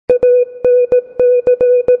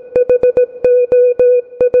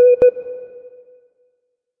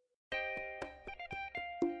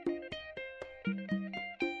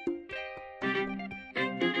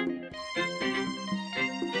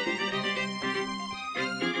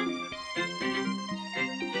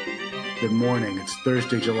Good morning. It's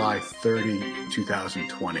Thursday, July 30,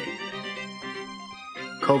 2020.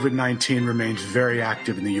 COVID-19 remains very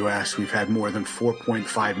active in the U.S. We've had more than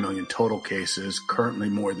 4.5 million total cases, currently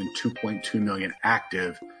more than 2.2 million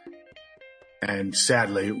active, and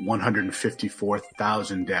sadly,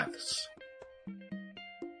 154,000 deaths.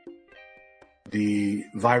 The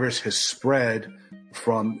virus has spread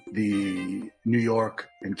from the New York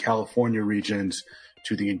and California regions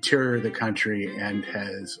to the interior of the country and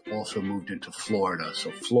has also moved into Florida. So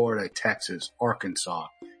Florida, Texas, Arkansas,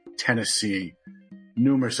 Tennessee,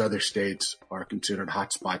 numerous other states are considered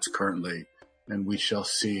hotspots currently, and we shall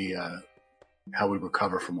see how we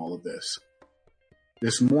recover from all of this.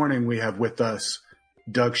 This morning we have with us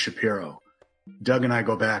Doug Shapiro. Doug and I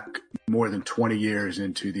go back more than 20 years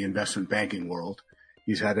into the investment banking world.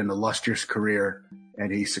 He's had an illustrious career,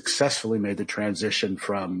 and he successfully made the transition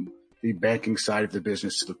from the banking side of the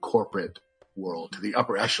business to the corporate world, to the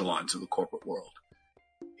upper echelons of the corporate world.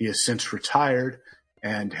 He has since retired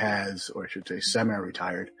and has, or I should say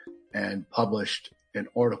semi-retired, and published an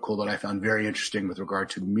article that I found very interesting with regard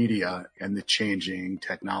to media and the changing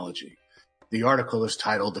technology. The article is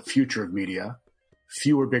titled "The Future of Media: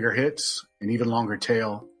 Fewer Bigger Hits, an Even Longer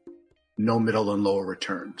Tail, No Middle and Lower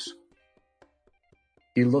Returns."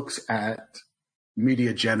 He looks at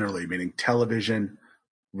media generally, meaning television,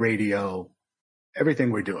 radio, everything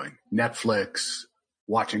we're doing, Netflix,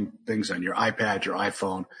 watching things on your iPad, your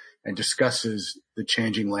iPhone, and discusses the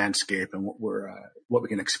changing landscape and what we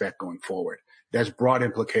can expect going forward. It has broad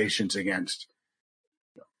implications against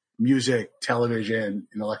music, television,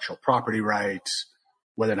 intellectual property rights,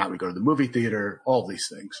 whether or not we go to the movie theater, all these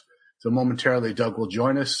things. So momentarily, Doug will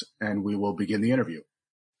join us and we will begin the interview.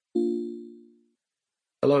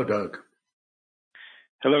 Hello, Doug.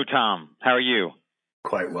 Hello, Tom. How are you?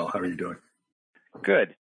 Quite well. How are you doing?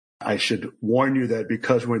 Good. I should warn you that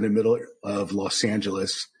because we're in the middle of Los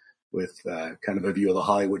Angeles with kind of a view of the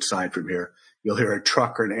Hollywood sign from here, you'll hear a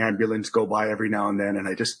truck or an ambulance go by every now and then, and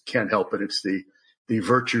I just can't help it. It's the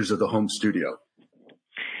virtues of the home studio.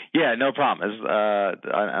 Yeah, no problem. And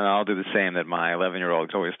I'll do the same, that my 11-year-old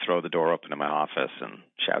can always throw the door open to my office and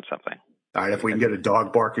shout something. All right, if we can get a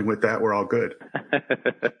dog barking with that, we're all good.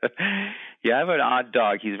 Yeah, I have an odd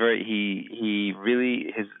dog. The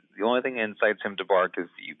only thing that incites him to bark is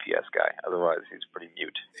the UPS guy. Otherwise, he's pretty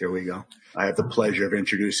mute. Here we go. I have the pleasure of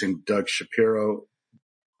introducing Doug Shapiro,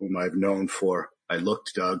 whom I've known for, I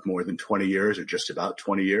looked, Doug, more than 20 years, or just about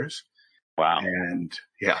 20 years. Wow. And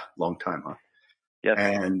yeah, long time, huh? Yes.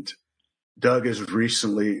 And Doug has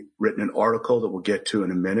recently written an article that we'll get to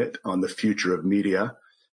in a minute on the future of media.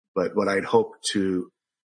 But what I'd hope to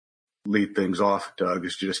lead things off, Doug,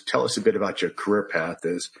 is to just tell us a bit about your career path.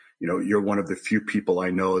 As you know, you're one of the few people I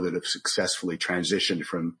know that have successfully transitioned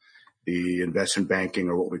from the investment banking,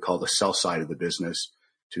 or what we call the sell side of the business,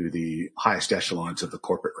 to the highest echelons of the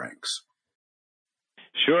corporate ranks.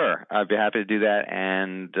 Sure. I'd be happy to do that.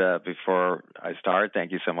 And before I start,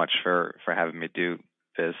 thank you so much for having me do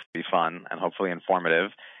this. It'll be fun and hopefully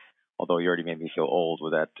informative, although you already made me feel old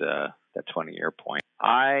with that 20-year point.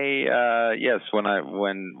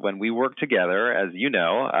 When we worked together, as you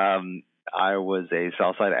know, I was a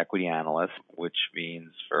sell-side equity analyst, which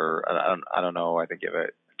means I don't know, I think you have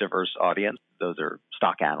a diverse audience. Those are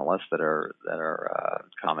stock analysts that are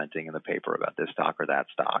commenting in the paper about this stock or that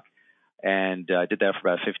stock. And I did that for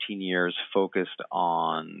about 15 years, focused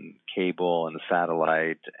on cable and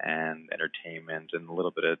satellite and entertainment and a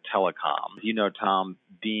little bit of telecom. You know, Tom,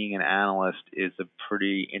 being an analyst is a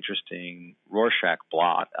pretty interesting Rorschach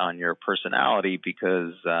blot on your personality,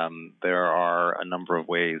 because there are a number of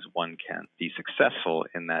ways one can be successful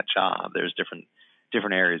in that job. There's different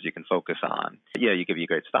areas you can focus on. Yeah, you could be a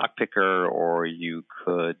great stock picker, or you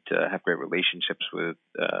could have great relationships with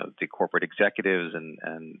the corporate executives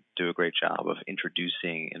and do a great job of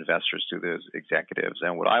introducing investors to those executives.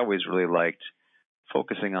 And what I always really liked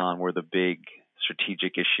focusing on were the big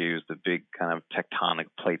strategic issues, the big kind of tectonic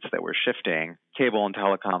plates that were shifting. Cable and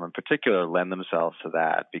telecom in particular lend themselves to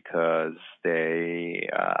that, because they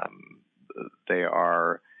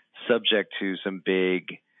are subject to some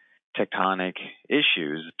big tectonic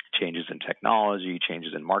issues, changes in technology,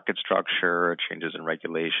 changes in market structure, changes in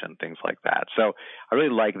regulation, things like that. So I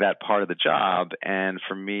really like that part of the job. And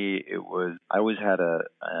for me, I always had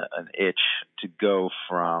an itch to go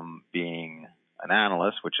from being an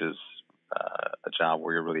analyst, which is a job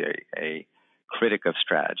where you're really a critic of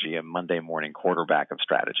strategy, a Monday morning quarterback of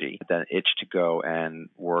strategy, then itch to go and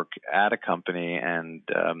work at a company and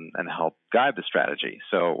help guide the strategy.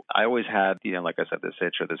 So I always had, like I said, this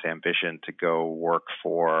itch or this ambition to go work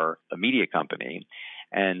for a media company.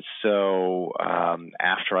 And so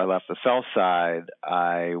after I left the sell side,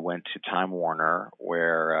 I went to Time Warner,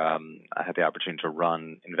 where I had the opportunity to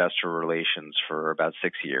run investor relations for about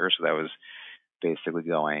 6 years. So that was basically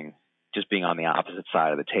just being on the opposite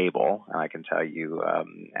side of the table. And I can tell you,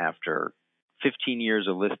 after 15 years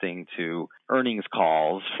of listening to earnings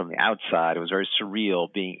calls from the outside, it was very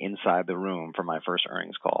surreal being inside the room for my first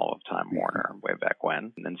earnings call of Time Warner way back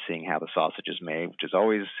when, and then seeing how the sausage is made, which is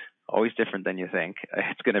always different than you think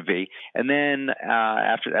it's going to be. And then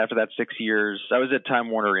after that 6 years, I was at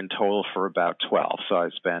Time Warner in total for about 12. So I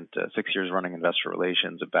spent 6 years running investor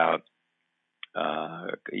relations, about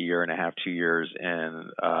a year and a half, 2 years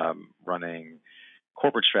in running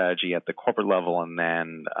corporate strategy at the corporate level, and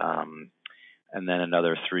then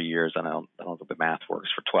another 3 years. I don't know if the math works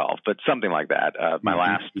for 12, but something like that. My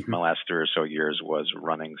last 3 or so years was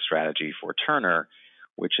running strategy for Turner,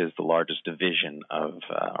 which is the largest division of,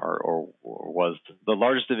 or was the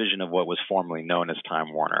largest division of what was formerly known as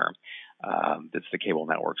Time Warner. It's the cable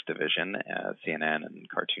networks division, CNN and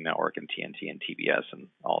Cartoon Network and TNT and TBS and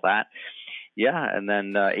all that. Yeah, and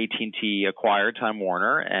then AT&T acquired Time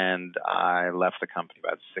Warner, and I left the company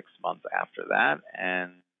about 6 months after that,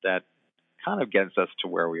 and that kind of gets us to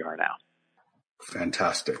where we are now.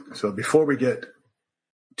 Fantastic. So before we get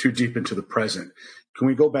too deep into the present, can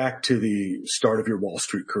we go back to the start of your Wall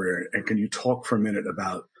Street career, and can you talk for a minute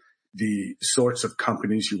about the sorts of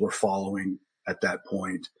companies you were following at that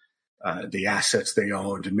point, the assets they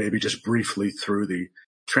owned, and maybe just briefly through the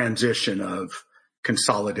transition of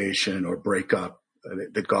consolidation or breakup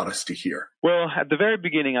that got us to here? Well, at the very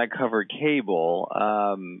beginning, I covered cable,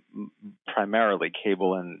 primarily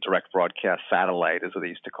cable and direct broadcast satellite, is what they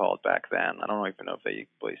used to call it back then. I don't even know if they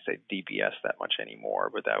really say DBS that much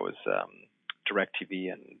anymore, but that was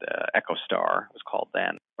DirecTV and EchoStar was called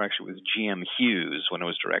then. Or actually, it was GM Hughes when it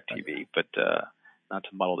was DirecTV, but not to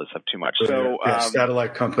muddle this up too much. So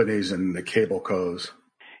satellite companies and the cable cos.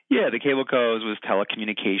 Yeah, the cable cos was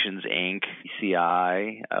Telecommunications Inc.,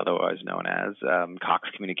 CI, otherwise known as Cox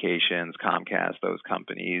Communications, Comcast, those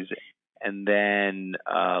companies. And then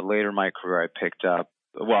later in my career, I picked up,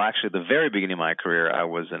 well, actually, the very beginning of my career, I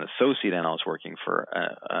was an associate analyst working for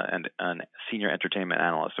a senior entertainment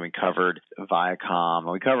analyst. And we covered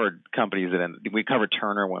Viacom. We covered companies we covered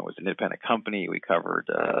Turner when it was an independent company. We covered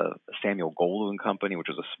Samuel Goldwyn Company, which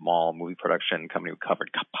was a small movie production company. We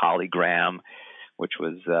covered Polygram, which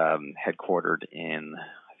was headquartered in,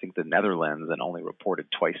 I think, the Netherlands and only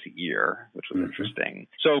reported twice a year, which was interesting.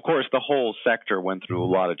 So, of course, the whole sector went through a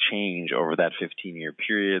lot of change over that 15-year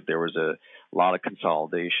period. There was a lot of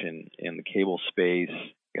consolidation in the cable space.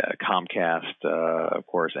 Comcast, of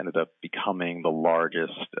course, ended up becoming the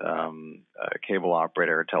largest cable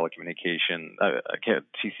operator. Telecommunication,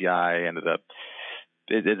 TCI ended up.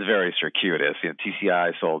 It's very circuitous.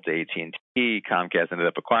 TCI sold to AT&T. Comcast ended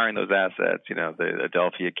up acquiring those assets. The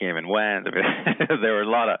Adelphia came and went. There were a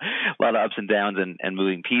lot of ups and downs and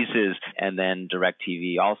moving pieces. And then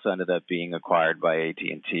DirecTV also ended up being acquired by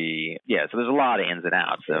AT&T. Yeah, so there's a lot of ins and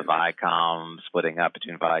outs. Viacom splitting up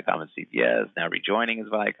between Viacom and CBS, now rejoining as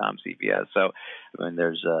Viacom CBS. So I mean,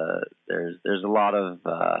 there's a lot of.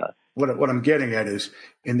 What I'm getting at is,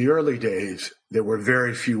 in the early days, there were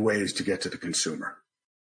very few ways to get to the consumer.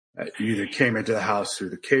 You either came into the house through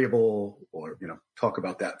the cable, or talk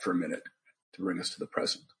about that for a minute to bring us to the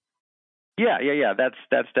present. Yeah. That's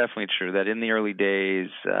definitely true. That in the early days,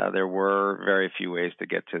 there were very few ways to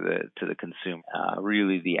get to the consumer.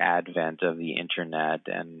 Really, the advent of the internet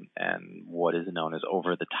and what is known as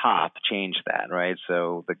over the top changed that, right?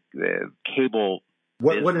 So the cable.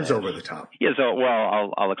 What is over the top? Yeah, so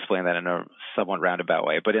I'll explain that in a somewhat roundabout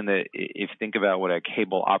way. But if you think about what a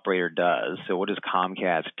cable operator does, so what does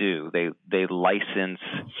Comcast do? They license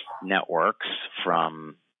networks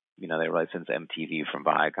from, they license MTV from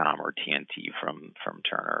Viacom or TNT from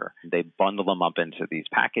Turner. They bundle them up into these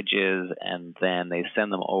packages, and then they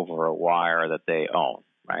send them over a wire that they own,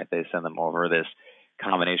 right? They send them over this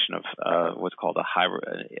combination of what's called a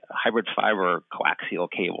hybrid fiber coaxial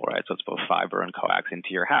cable, right? So it's both fiber and coax into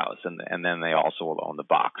your house, and then they also will own the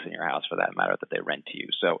box in your house, for that matter, that they rent to you.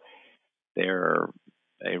 So they're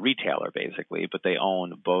a retailer basically, but they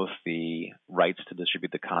own both the rights to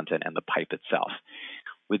distribute the content and the pipe itself.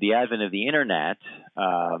 With the advent of the internet,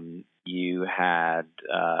 you had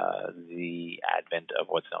the advent of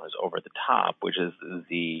what's known as over the top, which is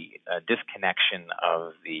the disconnection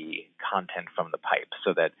of the content from the pipe,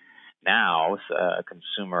 so that now a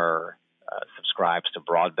consumer subscribes to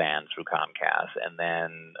broadband through Comcast, and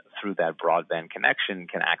then through that broadband connection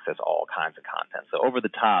can access all kinds of content. So over the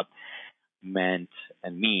top meant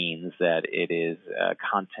and means that it is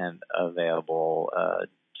content available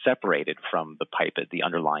separated from the pipe, the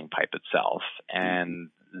underlying pipe itself. And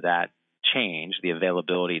that change, the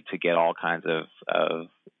availability to get all kinds of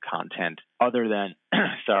content other than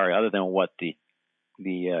what the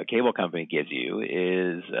cable company gives you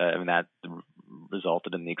is, that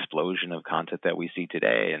resulted in the explosion of content that we see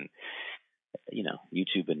today, and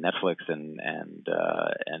YouTube and Netflix and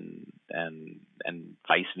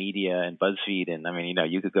Vice Media and BuzzFeed, and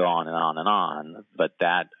you could go on and on and on. But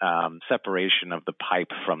that separation of the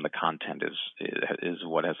pipe from the content is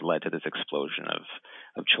what has led to this explosion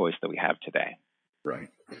of choice that we have today. Right.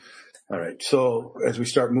 All right. So as we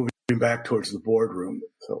start moving back towards the boardroom,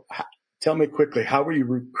 so tell me quickly, how were you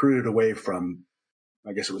recruited away from,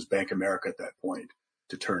 I guess it was Bank of America at that point,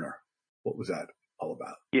 to Turner? What was that all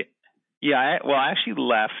about? Yeah. I actually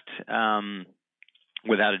left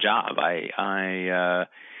without a job. I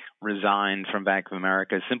resigned from Bank of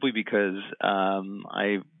America simply because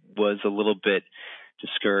I was a little bit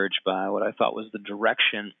discouraged by what I thought was the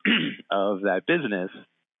direction of that business.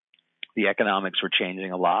 The economics were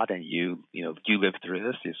changing a lot, and you lived through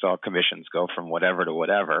this. You saw commissions go from whatever to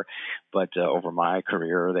whatever, but over my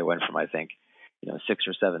career, they went from, I think, 6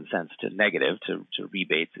 or 7 cents to negative to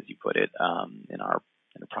rebates, as you put it, in a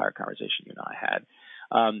prior conversation you and I had.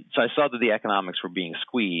 So I saw that the economics were being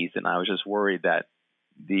squeezed, and I was just worried that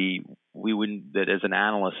that as an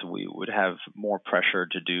analyst we would have more pressure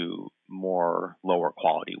to do more lower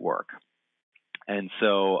quality work. And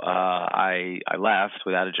so I left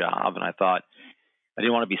without a job, and I thought I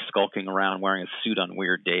didn't want to be skulking around wearing a suit on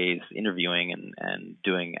weird days, interviewing and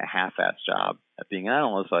doing a half-assed job at being an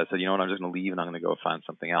analyst. So I said, I'm just going to leave and I'm going to go find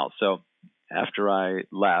something else. So after I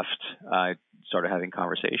left, I started having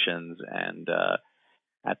conversations, and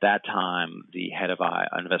at that time, the head of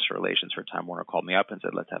investor relations for Time Warner called me up and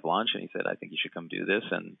said, "Let's have lunch." And he said, "I think you should come do this."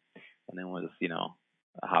 And then was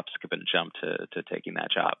a hop, skip, and jump to taking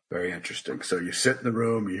that job. Very interesting. So you sit in the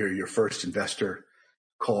room, you hear your first investor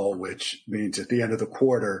call, which means at the end of the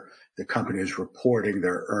quarter, the company is reporting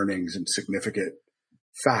their earnings and significant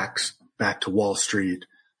facts back to Wall Street.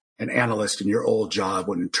 An analyst in your old job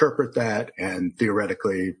would interpret that, and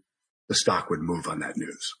theoretically, the stock would move on that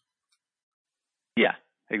news. Yeah,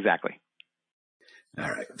 exactly.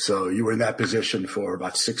 All right. So you were in that position for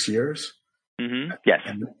about 6 years? Mm-hmm. Yes.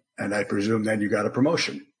 And I presume then you got a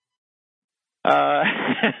promotion. Yeah.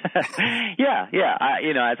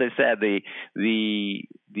 As I said, the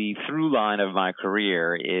through line of my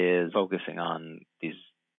career is focusing on these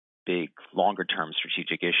big, longer-term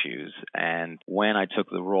strategic issues. And when I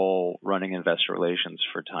took the role running investor relations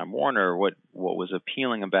for Time Warner, what was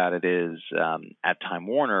appealing about it is at Time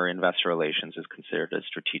Warner, investor relations is considered a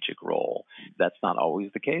strategic role. That's not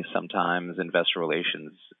always the case. Sometimes investor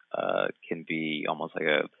relations can be almost like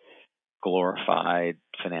a glorified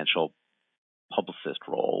financial publicist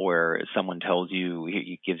role, where someone tells you,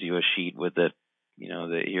 he gives you a sheet with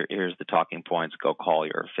here's the talking points, go call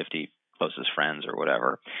your 50 closest friends or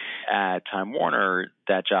whatever. At Time Warner,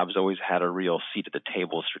 that job's always had a real seat at the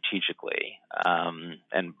table strategically,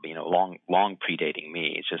 and long predating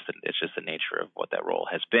me. It's just the nature of what that role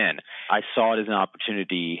has been. I saw it as an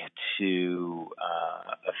opportunity to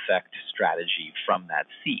affect strategy from that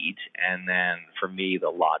seat, and then for me,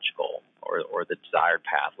 the logical or the desired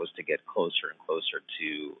path was to get closer and closer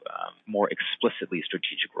to more explicitly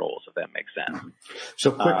strategic roles, if that makes sense.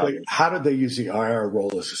 So quickly, how did they use the IR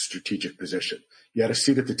role as a strategic position? You had a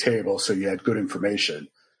seat at the table, so you had good information,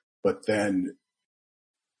 but then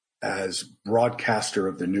as broadcaster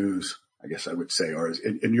of the news, I guess I would say, or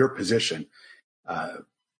in your position,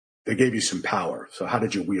 they gave you some power. So how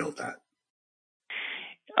did you wield that?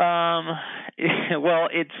 Well,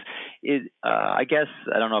 I guess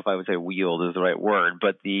I don't know if I would say wield is the right word,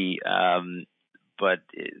 but there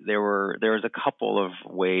was a couple of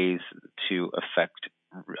ways to affect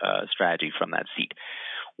strategy from that seat.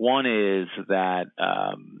 One is that,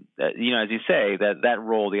 as you say, that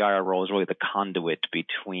role, the IR role, is really the conduit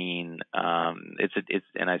between.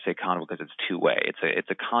 And I say conduit because it's two-way. It's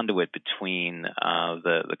a conduit between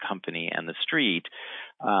the company and the street.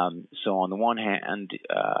 So on the one hand,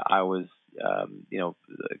 I was. A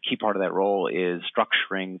key part of that role is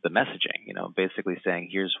structuring the messaging. Basically saying,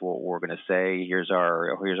 here's what we're going to say. Here's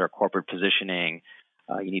our corporate positioning.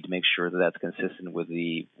 You need to make sure that that's consistent with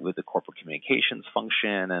the corporate communications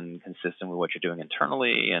function and consistent with what you're doing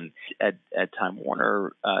internally. And at Time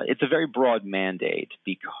Warner, it's a very broad mandate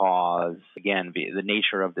because, again, the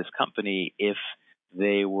nature of this company, if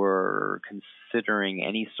they were considering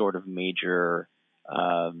any sort of major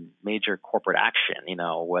major corporate action,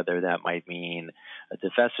 whether that might mean a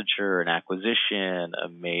divestiture, an acquisition, a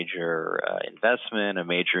major investment, a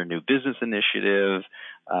major new business initiative,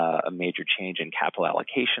 a major change in capital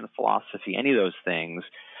allocation philosophy, any of those things.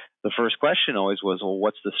 The first question always was, well,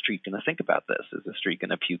 what's the street going to think about this? Is the street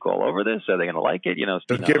going to puke all over this? Are they going to like it?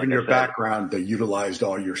 So given your background, they utilized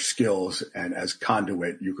all your skills, and as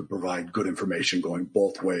conduit, you could provide good information going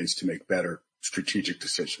both ways to make better strategic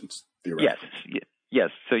decisions. Yes.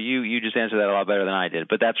 So you just answered that a lot better than I did,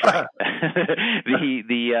 but that's right.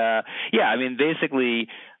 Basically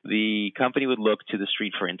the company would look to the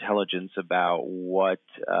street for intelligence about what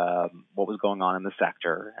was going on in the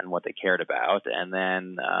sector and what they cared about, and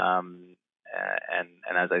then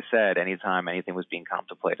and as I said, anytime anything was being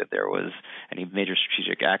contemplated, there was any major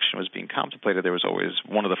strategic action was being contemplated, there was always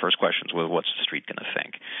one of the first questions was, what's the street going to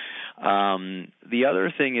think? The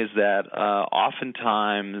other thing is that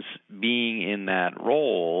oftentimes being in that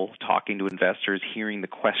role, talking to investors, hearing the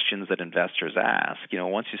questions that investors ask,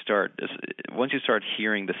 once you start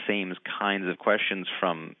hearing the same kinds of questions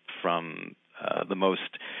from the most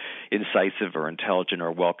incisive or intelligent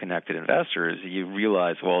or well-connected investors, you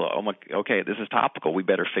realize, okay, this is topical. We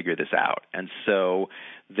better figure this out. And so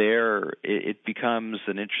it becomes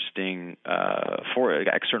an interesting for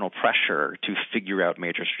external pressure to figure out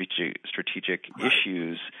major strategic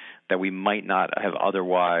issues that we might not have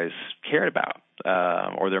otherwise cared about,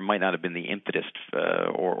 or there might not have been the impetus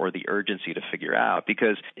or the urgency to figure out.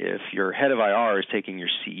 Because if your head of IR is taking your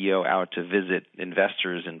CEO out to visit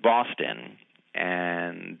investors in Boston,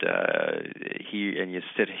 and you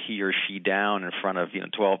sit he or she down in front of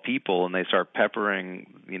 12 people, and they start peppering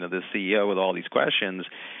the CEO with all these questions,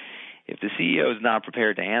 if the CEO is not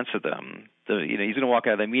prepared to answer them, he's going to walk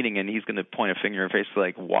out of the meeting and he's going to point a finger and face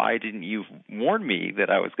like, why didn't you warn me that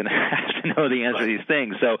I was going to have to know the answer to these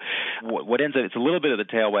things? So what ends up, it's a little bit of the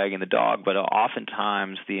tail wagging the dog, but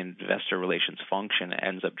oftentimes the investor relations function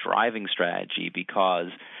ends up driving strategy because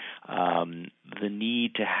the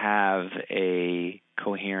need to have a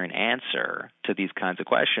coherent answer to these kinds of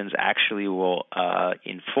questions actually will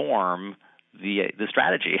inform the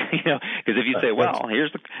strategy. Because if you say, well,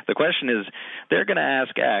 here's the question is, they're going to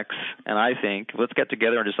ask X, and I think let's get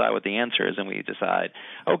together and decide what the answer is, and we decide,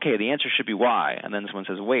 okay, the answer should be Y, and then someone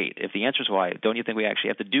says, wait, if the answer is Y, don't you think we actually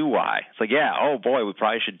have to do Y? It's like, yeah, oh boy, we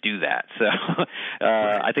probably should do that. So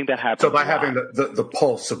I think that happens. So by having the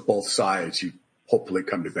pulse of both sides, you hopefully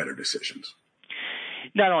come to better decisions.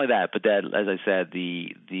 Not only that, but that, as I said,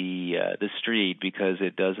 the street, because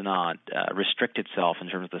it does not restrict itself in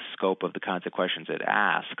terms of the scope of the kinds of questions it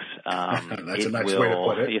asks. That's a nice way to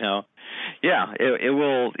put it.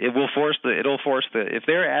 It'll force if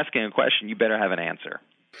they're asking a question, you better have an answer.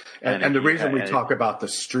 And the reason we talk about the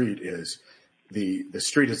street is the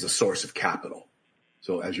street is the source of capital.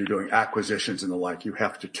 So as you're doing acquisitions and the like, you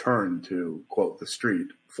have to turn to, quote, the street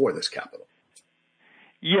for this capital.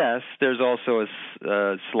 Yes, there's also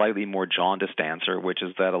a slightly more jaundiced answer, which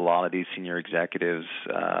is that a lot of these senior executives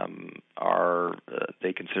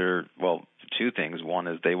they consider, two things. One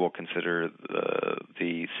is they will consider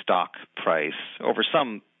the stock price over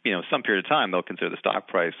some period of time. They'll consider the stock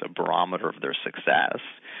price a barometer of their success.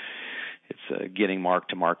 It's getting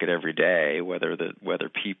marked to market every day, whether the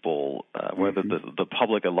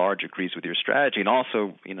public at large agrees with your strategy, and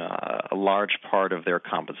also a large part of their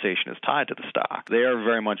compensation is tied to the stock. They are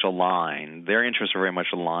very much aligned. Their interests are very much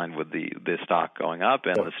aligned with the stock going up,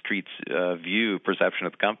 and the street's perception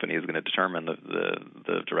of the company is going to determine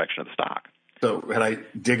the direction of the stock. So, can I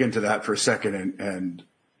dig into that for a second and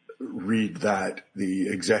read that the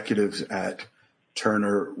executives at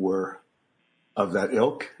Turner were of that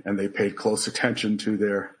ilk, and they paid close attention to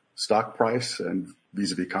their stock price and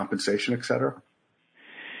vis-a-vis compensation, et cetera?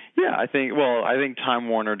 Yeah, I think Time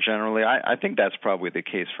Warner generally, I think that's probably the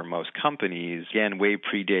case for most companies. Again, way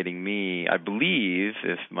predating me, I believe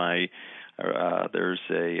there's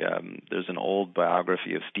an old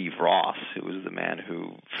biography of Steve Ross, who was the man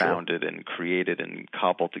who founded and created and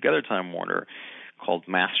cobbled together Time Warner, called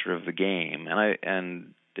Master of the Game.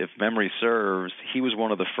 And if memory serves, he was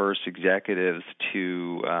one of the first executives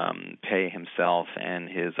to pay himself and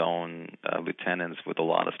his own lieutenants with a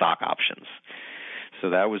lot of stock options.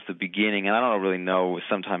 So that was the beginning. And I don't really know,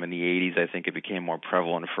 sometime in the 80s, I think it became more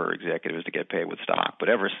prevalent for executives to get paid with stock. But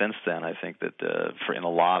ever since then, I think that in a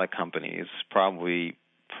lot of companies, probably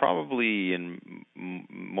in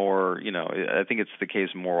more, I think it's the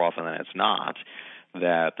case more often than it's not,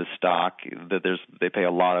 that the stock, they pay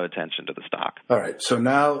a lot of attention to the stock. All right. So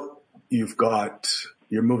now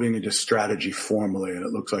you're moving into strategy formally, and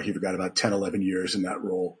it looks like you've got about 10, 11 years in that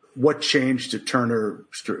role. What changed at Turner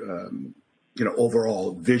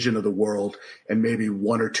overall vision of the world, and maybe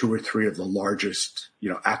one or two or three of the largest,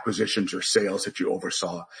 acquisitions or sales that you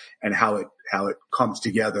oversaw, and how it comes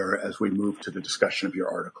together as we move to the discussion of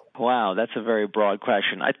your article? Wow, that's a very broad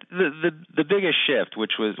question. The biggest shift,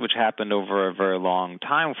 which happened over a very long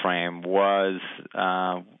time frame, was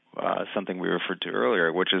something we referred to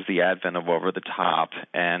earlier, which is the advent of over-the-top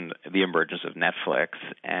and the emergence of Netflix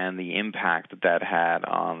and the impact that had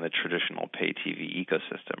on the traditional pay TV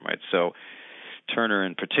ecosystem, right? So Turner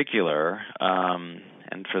in particular,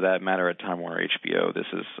 and for that matter at Time Warner HBO, this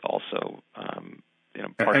is also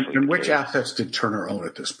partially. And which assets did Turner own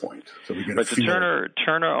at this point? So we get a feel.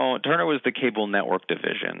 Turner was the cable network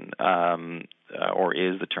division, or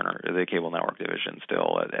is the cable network division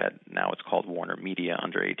still? Now it's called Warner Media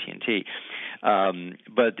under AT&T.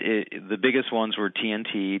 But the biggest ones were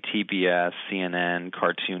TNT, TBS, CNN,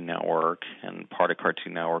 Cartoon Network, and part of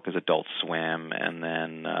Cartoon Network is Adult Swim, and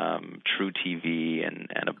then True TV, and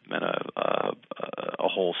a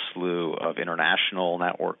whole slew of international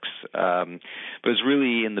networks. But it's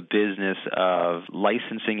really in the business of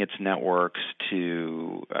licensing its networks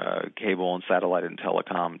to cable and satellite and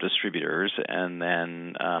telecom distributors, and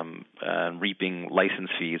then reaping license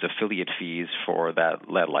fees, affiliate fees for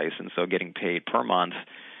that license. So getting paid per month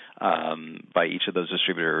by each of those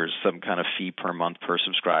distributors, some kind of fee per month per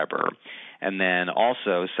subscriber. And then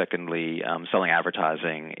also, secondly, selling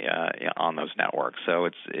advertising on those networks. So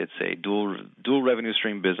it's a dual revenue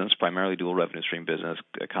stream business, primarily dual revenue stream business,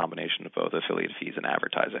 a combination of both affiliate fees and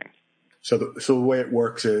advertising. So the way it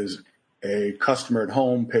works is a customer at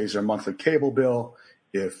home pays their monthly cable bill.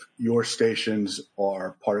 If your stations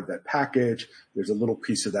are part of that package, there's a little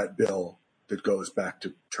piece of that bill that goes back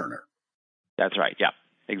to Turner. That's right. Yeah,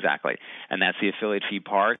 exactly. And that's the affiliate fee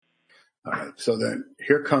part. All right. So then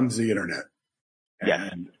here comes the internet.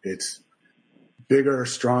 Yes. And it's bigger,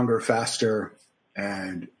 stronger, faster.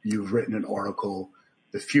 And you've written an article,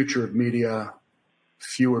 The Future of Media,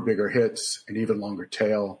 Fewer Bigger Hits, and Even Longer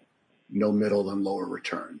Tail, No Middle and Lower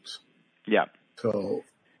Returns. Yeah. So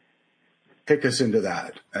take us into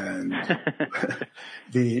that. And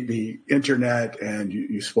the internet, and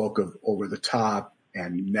you spoke of over the top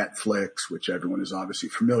and Netflix, which everyone is obviously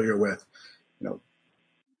familiar with,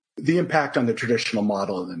 the impact on the traditional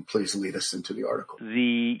model, and then please lead us into the article.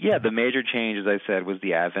 The major change, as I said, was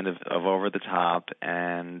the advent of over the top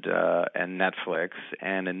and Netflix.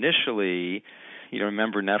 And initially,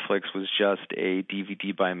 remember Netflix was just a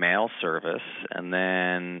DVD by mail service, and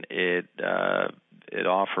then it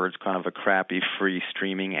offered kind of a crappy free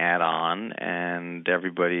streaming add-on, and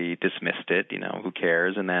everybody dismissed it. Who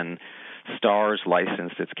cares? And then Starz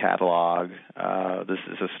licensed its catalog.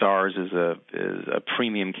 Starz is a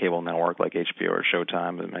premium cable network like HBO or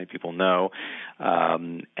Showtime, that many people know,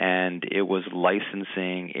 and it was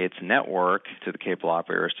licensing its network to the cable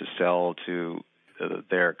operators to sell to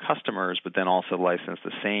their customers, but then also license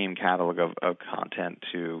the same catalog of content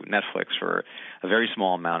to Netflix for a very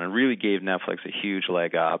small amount, and really gave Netflix a huge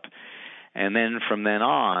leg up. And then from then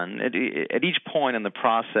on, at each point in the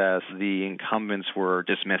process, the incumbents were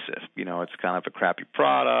dismissive. It's kind of a crappy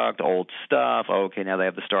product, old stuff. Okay, now they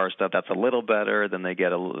have the Starz stuff. That's a little better. Then they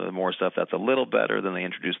get more stuff that's a little better. Then they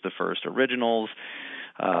introduced the first originals.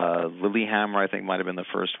 Lilyhammer, I think, might have been the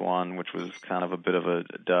first one, which was kind of a bit of a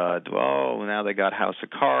dud. Oh, now they got House of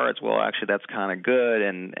Cards. Well, actually, that's kind of good,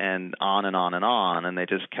 and on and on and on. And they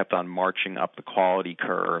just kept on marching up the quality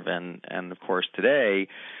curve. And of course, today,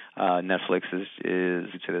 Netflix is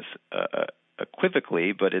to this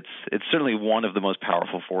equivocally, but it's certainly one of the most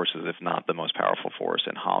powerful forces, if not the most powerful force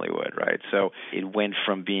in Hollywood, right? So it went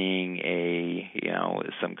from being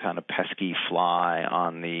some kind of pesky fly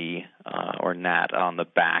on the or gnat on the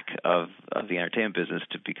back of the entertainment business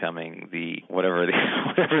to becoming the whatever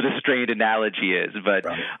the strained analogy is, but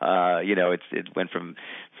it went from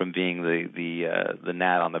being the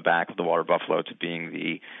gnat on the back of the water buffalo to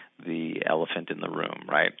being the elephant in the room,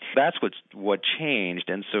 right? That's what changed.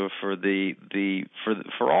 And so for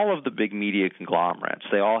all of the big media conglomerates,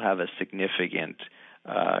 they all have a significant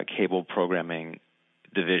cable programming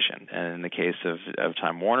division. And in the case of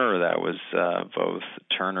Time Warner, that was both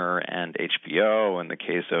Turner and HBO. In the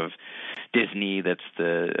case of Disney, that's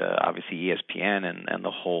obviously ESPN and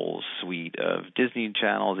the whole suite of Disney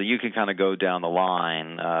channels. You can kind of go down the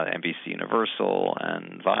line, NBC Universal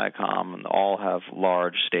and Viacom, and all have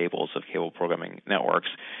large stables of cable programming networks.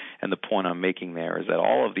 And the point I'm making there is that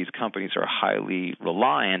all of these companies are highly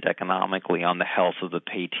reliant economically on the health of the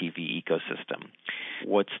pay TV ecosystem.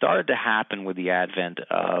 What started to happen with the advent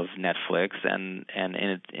of Netflix and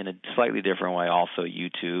in a slightly different way also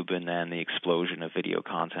YouTube, and then the explosion of video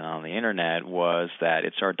content on the internet was that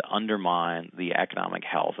it started to undermine the economic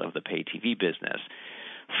health of the pay TV business.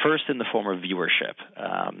 First, in the form of viewership.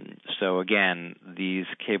 So again, these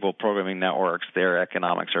cable programming networks, their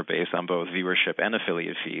economics are based on both viewership and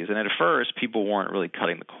affiliate fees. And at first, people weren't really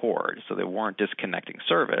cutting the cord, so they weren't disconnecting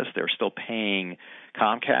service. They were still paying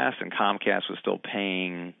Comcast, and Comcast was still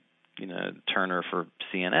paying Turner for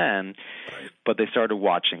CNN, but they started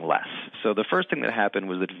watching less. So the first thing that happened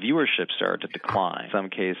was that viewership started to decline. In some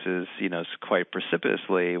cases, quite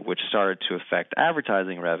precipitously, which started to affect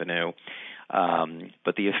advertising revenue.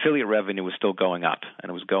 But the affiliate revenue was still going up, and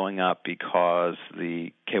it was going up because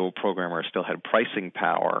the cable programmers still had pricing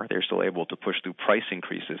power. They were still able to push through price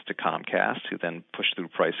increases to Comcast, who then pushed through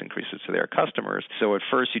price increases to their customers. So at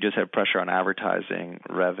first, you just had pressure on advertising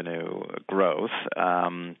revenue growth.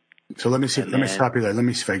 So let me stop you there. Let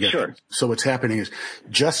me see if I get it. So what's happening is,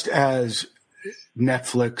 just as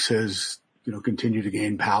Netflix has, continued to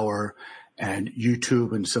gain power, and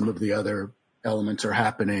YouTube and some of the other elements are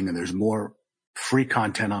happening, and there's more free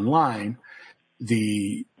content online,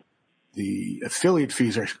 the affiliate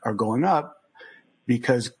fees are going up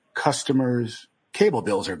because customers' cable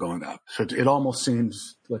bills are going up. So it almost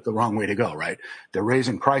seems like the wrong way to go, right? They're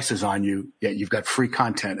raising prices on you, yet you've got free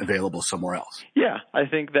content available somewhere else. Yeah, I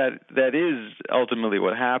think that is ultimately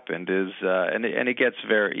what happened. And it gets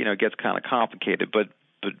it gets kind of complicated,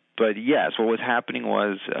 but yes, what was happening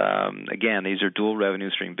was, again, these are dual revenue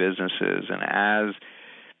stream businesses, and as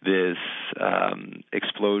this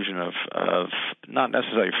explosion of not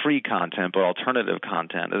necessarily free content, but alternative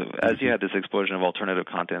content, as you had this explosion of alternative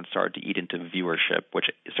content started to eat into viewership, which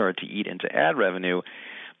started to eat into ad revenue,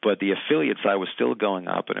 but the affiliate side was still going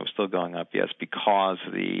up, and it was still going up, yes, because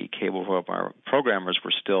the cable programmers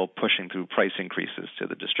were still pushing through price increases to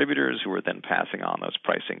the distributors, who were then passing on those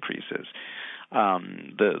price increases.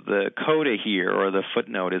 The coda here, or the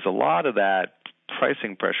footnote, is a lot of that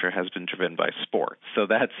pricing pressure has been driven by sports. So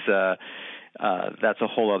that's a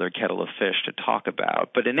whole other kettle of fish to talk about.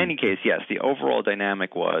 But in any case, yes, the overall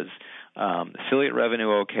dynamic was affiliate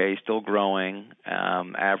revenue still growing,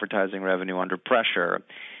 advertising revenue under pressure,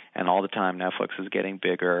 and all the time Netflix is getting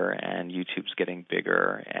bigger and YouTube's getting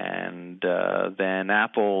bigger. And then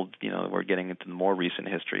Apple, we're getting into the more recent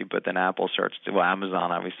history, but then Apple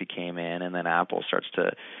Amazon obviously came in, and then Apple starts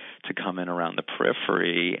to come in around the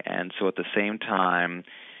periphery. And so at the same time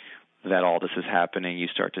that all this is happening, you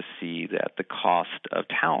start to see that the cost of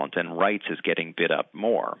talent and rights is getting bid up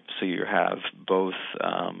more. So you have both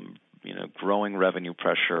growing revenue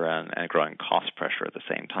pressure and growing cost pressure at the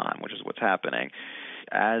same time, which is what's happening.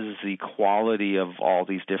 As the quality of all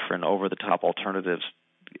these different over-the-top alternatives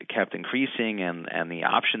kept increasing, and the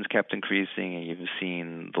options kept increasing, and you've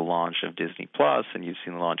seen the launch of Disney Plus, and you've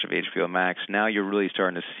seen the launch of HBO Max, now you're really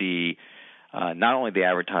starting to see not only the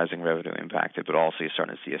advertising revenue impacted, but also you're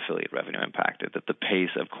starting to see affiliate revenue impacted, that the pace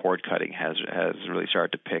of cord cutting has really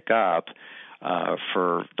started to pick up.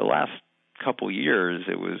 For the last couple years,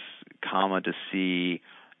 it was common to see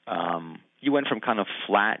you went from kind of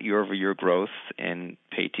flat year-over-year growth in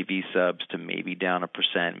pay TV subs to maybe down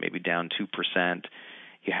 1%, maybe down 2%.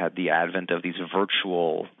 You had the advent of these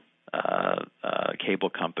virtual cable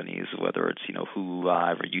companies, whether it's Hulu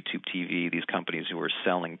Live or YouTube TV, these companies who were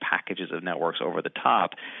selling packages of networks over the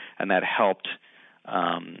top, and that helped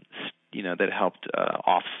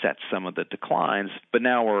offset some of the declines. But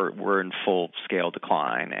now we're in full scale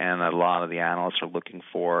decline, and a lot of the analysts are looking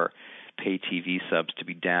for pay TV subs to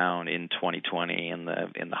be down in 2020 in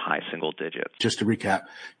the high single digits. Just to recap,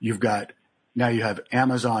 you have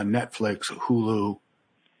Amazon, Netflix, Hulu,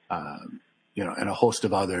 and a host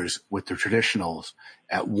of others with the traditionals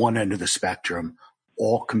at one end of the spectrum,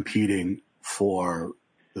 all competing for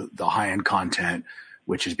the high-end content,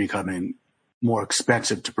 which is becoming more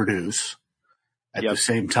expensive to produce. At the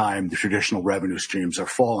same time, the traditional revenue streams are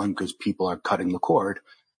falling because people are cutting the cord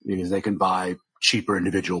because they can buy cheaper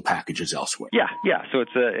individual packages elsewhere. Yeah. So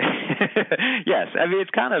it's yes. I mean, it's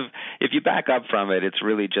kind of, if you back up from it, it's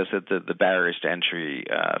really just that the barriers to entry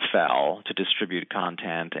fell to distribute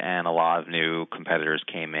content, and a lot of new competitors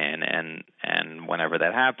came in, and whenever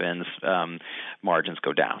that happens, margins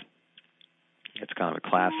go down. It's kind of a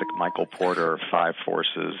classic Michael Porter five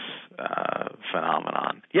forces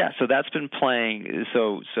phenomenon. Yeah, so that's been playing.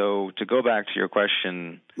 So to go back to your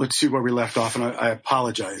question, let's see where we left off, and I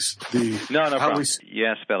apologize. No problem. You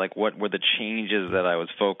asked about what were the changes that I was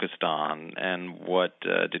focused on, and what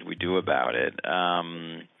did we do about it?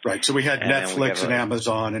 Right. So we had Netflix and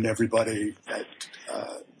Amazon and everybody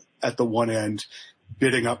at the one end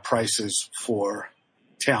bidding up prices for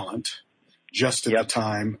talent just at the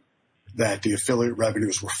time that the affiliate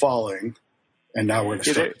revenues were falling, And now we're going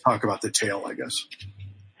to start to talk about the tail, I guess.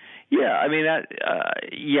 Yeah, I mean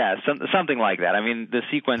something like that. I mean, the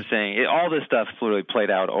sequencing, all this stuff literally played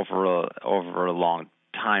out over a long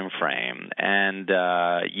time frame, and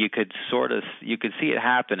you could see it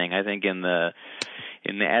happening. I think in the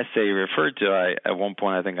essay you referred to, at one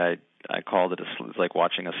point I think I called it it's like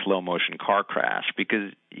watching a slow motion car crash,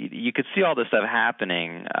 because you could see all this stuff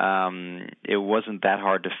happening. It wasn't that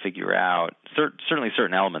hard to figure out. Certainly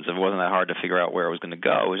certain elements of it wasn't that hard to figure out where it was going to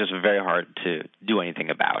go. It was just very hard to do anything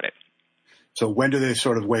about it. So when do they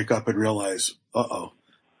sort of wake up and realize,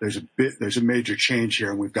 there's a major change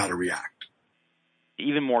here and we've got to react?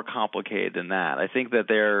 Even more complicated than that. I think that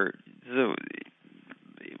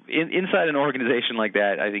inside an organization like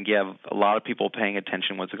that, I think you have a lot of people paying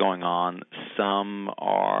attention to what's going on. Some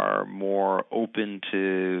are more open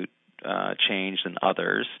to change than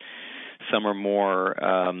others. Some are more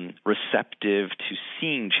receptive to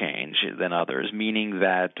seeing change than others, meaning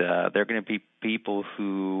that they're going to be people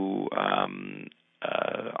who are,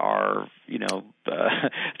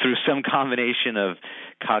 through some combination of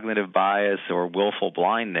cognitive bias or willful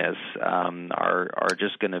blindness, are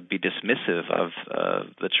just going to be dismissive of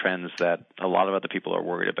the trends that a lot of other people are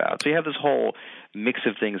worried about. So you have this whole mix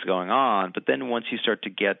of things going on, but then once you start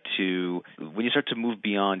to move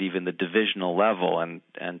beyond even the divisional level and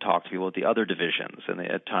talk to people at the other divisions, and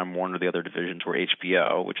at Time Warner, the other divisions were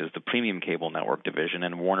HBO, which is the premium cable network division,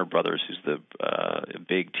 and Warner Brothers, who's the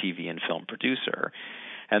big TV and film producer.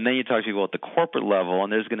 And then you talk to people at the corporate level,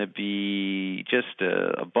 and there's going to be just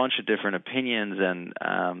a bunch of different opinions. And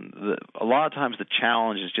a lot of times the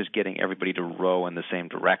challenge is just getting everybody to row in the same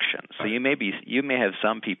direction. So you may have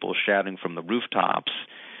some people shouting from the rooftops,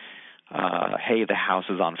 "Hey, the house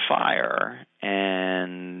is on fire,"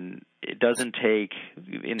 and it doesn't take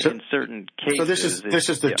in certain cases. So this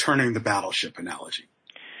is the turning the battleship analogy.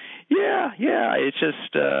 Yeah. It's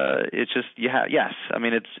just yes. I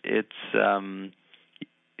mean, it's.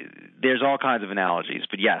 There's all kinds of analogies,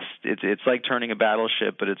 but yes, it's like turning a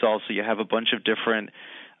battleship, but it's also, you have a bunch of different,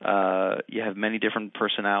 you have many different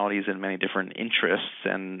personalities and many different interests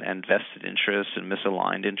and vested interests and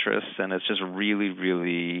misaligned interests, and it's just really,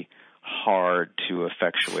 really hard to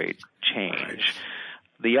effectuate change. Right.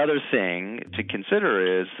 The other thing to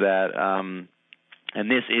consider is that, and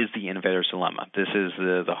this is the innovator's dilemma. This is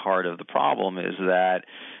the heart of the problem, is that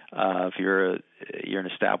if you're an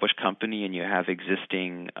established company and you have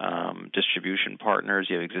existing distribution partners,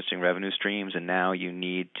 you have existing revenue streams, and now you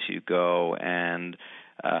need to go and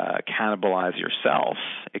cannibalize yourself,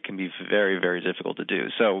 it can be very, very difficult to do.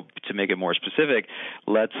 So to make it more specific,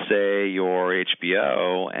 let's say you're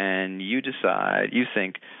HBO and you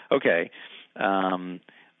think, okay, let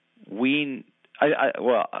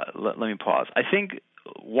me pause. I think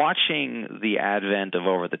watching the advent of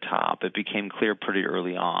over-the-top, it became clear pretty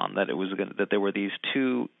early on that that there were these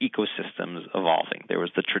two ecosystems evolving. There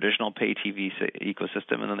was the traditional pay TV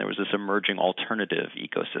ecosystem, and then there was this emerging alternative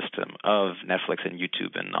ecosystem of Netflix and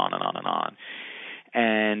YouTube, and on and on and on.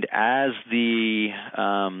 And as the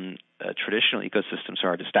traditional ecosystem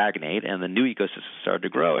started to stagnate and the new ecosystem started to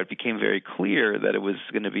grow, it became very clear that it was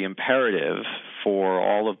going to be imperative for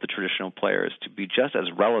all of the traditional players to be just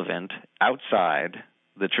as relevant outside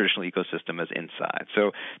the traditional ecosystem as inside.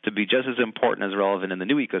 So to be just as important as relevant in the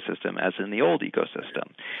new ecosystem as in the old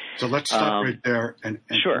ecosystem. So let's stop right there. And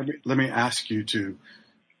sure. Let me ask you to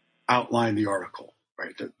outline the article,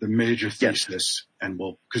 right? The major thesis, yes. And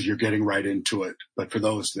because you're getting right into it, but for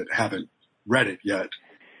those that haven't read it yet.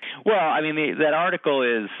 Well, I mean, that article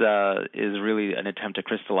is really an attempt to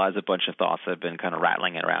crystallize a bunch of thoughts that have been kind of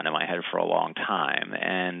rattling around in my head for a long time,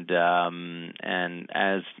 and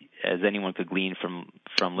as anyone could glean from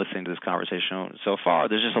listening to this conversation so far,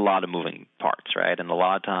 there's just a lot of moving parts, right? And a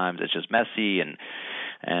lot of times it's just messy, and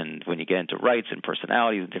when you get into rights and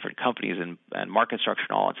personalities and different companies and market structure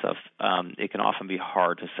and all that stuff, it can often be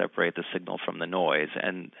hard to separate the signal from the noise.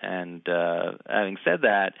 And having said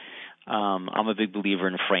that, I'm a big believer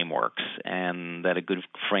in frameworks, and that a good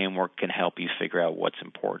framework can help you figure out what's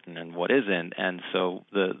important and what isn't. And so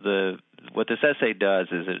what this essay does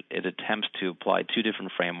is it attempts to apply two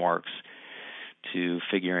different frameworks to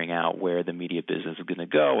figuring out where the media business is going to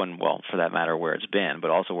go, and, well, for that matter, where it's been, but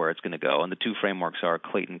also where it's going to go. And the two frameworks are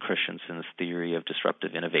Clayton Christensen's theory of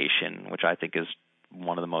disruptive innovation, which I think is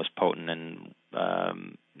one of the most potent and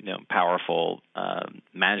powerful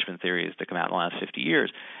management theories to come out in the last 50 years,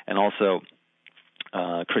 and also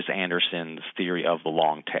Chris Anderson's theory of the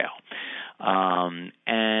long tail.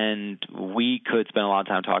 And we could spend a lot of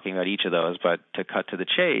time talking about each of those, but to cut to the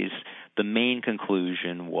chase, the main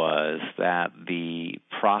conclusion was that the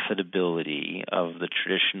profitability of the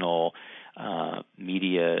traditional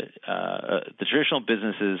media, the traditional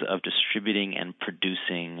businesses of distributing and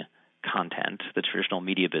producing content, the traditional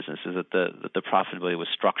media businesses, that the profitability was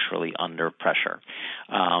structurally under pressure.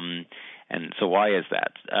 And so why is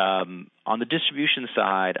that? On the distribution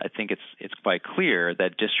side, I think it's quite clear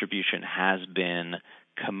that distribution has been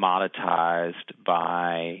commoditized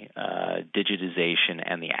by digitization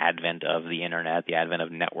and the advent of the internet, the advent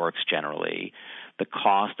of networks generally. The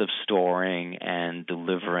cost of storing and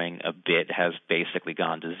delivering a bit has basically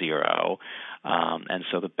gone to zero. And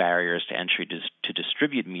so the barriers to entry to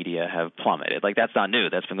distribute media have plummeted. Like, that's not new.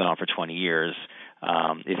 That's been going on for 20 years.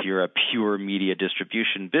 If you're a pure media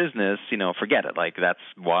distribution business, forget it. Like, that's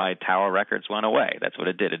why Tower Records went away. That's what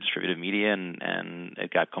it did. It distributed media and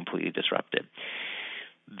it got completely disrupted.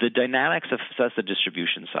 The dynamics of that's the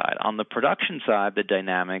distribution side. On the production side, the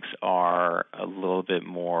dynamics are a little bit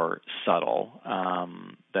more subtle.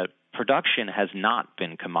 That production has not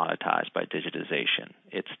been commoditized by digitization.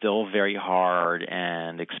 It's still very hard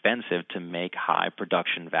and expensive to make high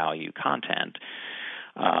production value content.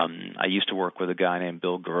 I used to work with a guy named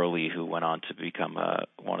Bill Gurley who went on to become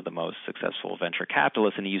one of the most successful venture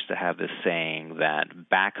capitalists, and he used to have this saying that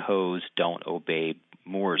backhoes don't obey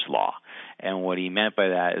Moore's law. And what he meant by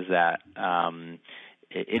that is that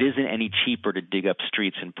it isn't any cheaper to dig up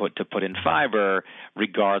streets and put in fiber,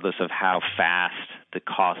 regardless of how fast the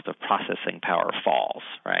cost of processing power falls,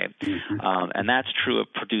 right? And that's true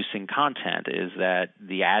of producing content, is that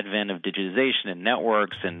the advent of digitization and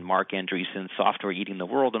networks and Marc Andreessen's software eating the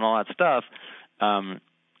world and all that stuff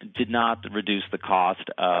did not reduce the cost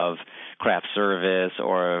of craft service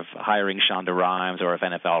or of hiring Shonda Rhimes or of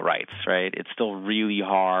NFL rights, right? It's still really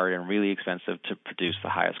hard and really expensive to produce the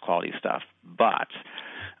highest quality stuff. But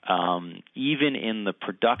even in the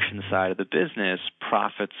production side of the business,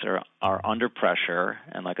 profits are under pressure.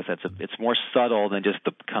 And like I said, it's more subtle than just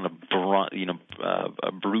the kind of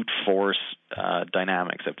brute force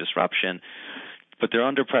dynamics of disruption. But they're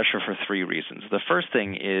under pressure for three reasons. The first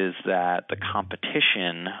thing is that the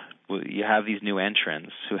competition, you have these new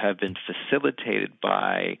entrants who have been facilitated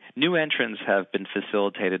by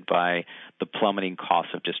the plummeting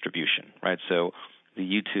cost of distribution, right? So the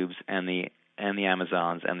YouTubes and the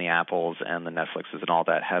Amazons and the Apples and the Netflixes and all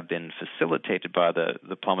that have been facilitated by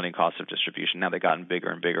the plummeting cost of distribution. Now they've gotten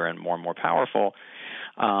bigger and bigger and more powerful.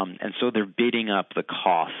 And so they're bidding up the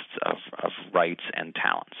costs of rights and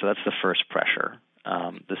talent. So that's the first pressure.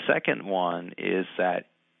 The second one is that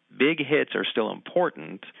big hits are still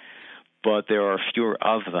important, but there are fewer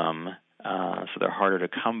of them, so they're harder to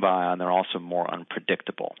come by, and they're also more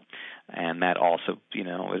unpredictable. And that also,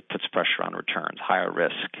 it puts pressure on returns. Higher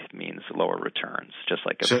risk means lower returns, just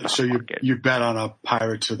like a stock market. You bet on a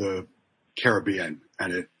Pirates of the Caribbean,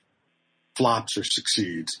 and it flops or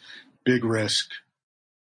succeeds. Big risk,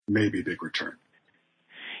 maybe big return.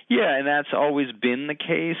 Yeah, and that's always been the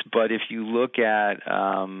case, but if you look at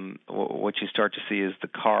what you start to see is the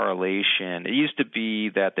correlation. It used to be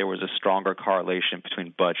that there was a stronger correlation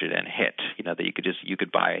between budget and hit, that you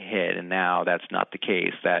could buy a hit, and now that's not the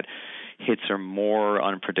case, that hits are more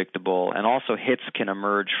unpredictable, and also hits can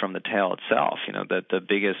emerge from the tail itself. That the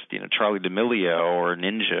biggest, Charli D'Amelio or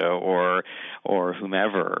Ninja or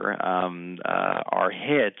whomever are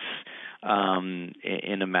hits.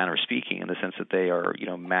 In a manner of speaking, in the sense that they are,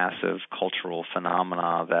 massive cultural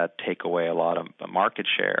phenomena that take away a lot of market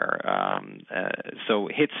share. So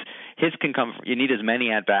hits can come. You need as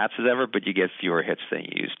many at bats as ever, but you get fewer hits than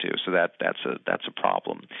you used to. So that's a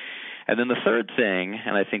problem. And then the third thing,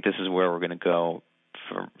 and I think this is where we're going to go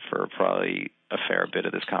for probably a fair bit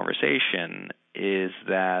of this conversation, is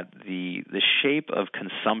that the shape of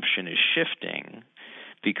consumption is shifting,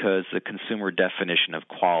 because the consumer definition of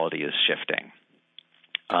quality is shifting.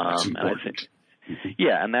 That's important.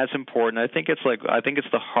 And that's important. I think it's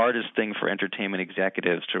the hardest thing for entertainment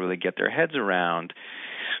executives to really get their heads around.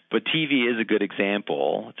 But TV is a good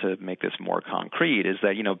example to make this more concrete, is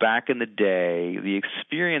that, back in the day, the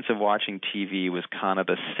experience of watching TV was kind of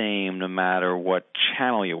the same no matter what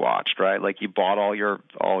channel you watched, right? Like, you bought all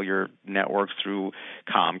your networks through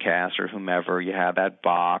Comcast or whomever. You had that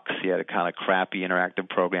box. You had a kind of crappy interactive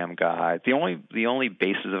program guide. The only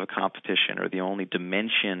basis of a competition, or the only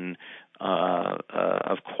dimension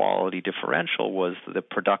of quality differential, was the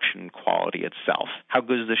production quality itself. How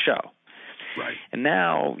good is the show? Right. And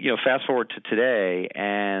now, fast forward to today,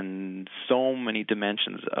 and so many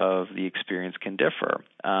dimensions of the experience can differ.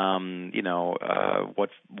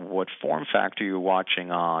 What form factor you're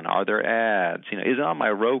watching on? Are there ads? Is it on my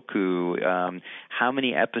Roku? How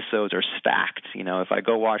many episodes are stacked? If I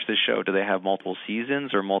go watch this show, do they have multiple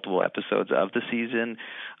seasons or multiple episodes of the season?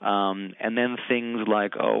 And then things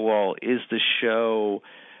like, is the show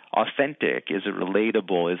authentic? Is it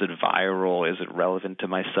relatable? Is it viral? Is it relevant to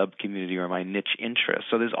my sub-community or my niche interest?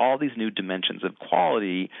 So there's all these new dimensions of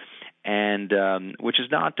quality, and which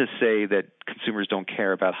is not to say that consumers don't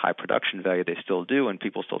care about high production value. They still do, and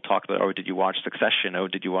people still talk about, did you watch Succession?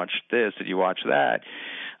 Did you watch this? Did you watch that?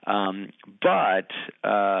 But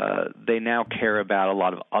they now care about a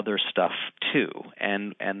lot of other stuff too,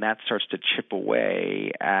 and that starts to chip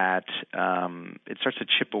away at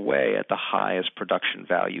the highest production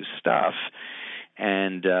value stuff,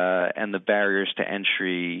 and the barriers to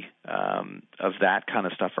entry of that kind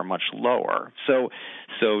of stuff are much lower. So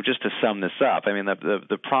just to sum this up, I mean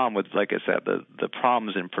the problem with, like I said, the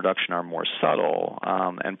problems in production are more subtle,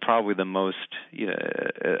 and probably the most,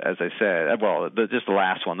 as I said, just the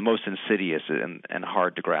last one, the most insidious and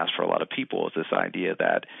hard to grasp for a lot of people is this idea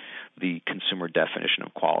that the consumer definition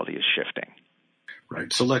of quality is shifting.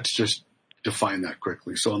 Right. So let's just define that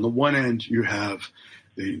quickly. So on the one end, you have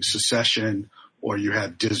the Succession, or you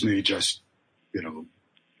have Disney,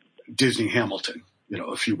 Disney Hamilton,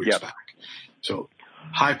 a few weeks back. So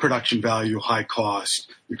high production value, high cost.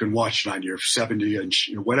 You can watch it on your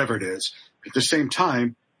 70-inch, whatever it is. At the same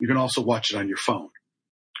time, you can also watch it on your phone.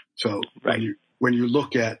 So when you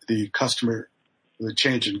look at the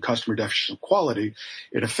change in customer definition of quality,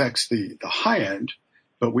 it affects the high end,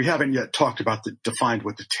 but we haven't yet defined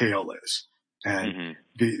what the tail is. And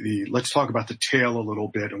let's talk about the tail a little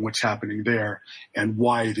bit and what's happening there, and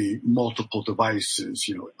why the multiple devices,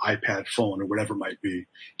 iPad, phone, or whatever it might be,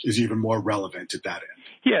 is even more relevant at that end.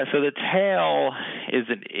 Yeah, so the tail is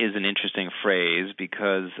an interesting phrase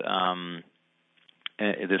because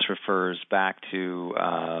this refers back to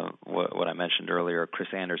what I mentioned earlier, Chris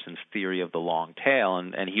Anderson's theory of the long tail,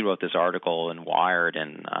 and he wrote this article in Wired,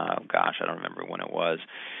 and I don't remember when it was.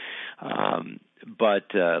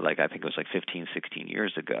 But I think it was 15, 16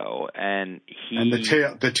 years ago. And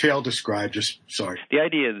the tail described, the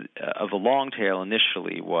idea of the long tail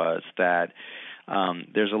initially was that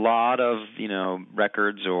there's a lot of,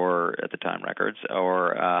 records, or at the time records,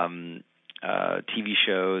 or TV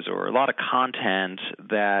shows, or a lot of content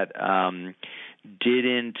that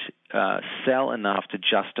didn't sell enough to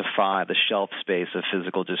justify the shelf space of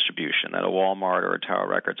physical distribution. That a Walmart or a Tower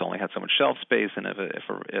Records only had so much shelf space, and if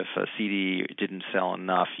a CD didn't sell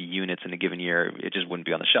enough units in a given year, it just wouldn't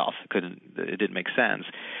be on the shelf. It didn't make sense.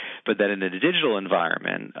 But that in a digital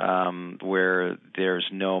environment where there's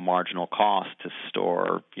no marginal cost to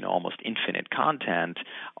store, almost infinite content,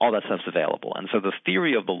 all that stuff's available. And so the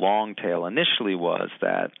theory of the long tail initially was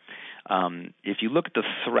that if you look at the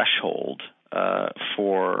threshold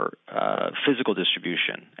for physical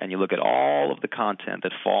distribution, and you look at all of the content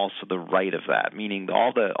that falls to the right of that, meaning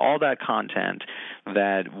all that content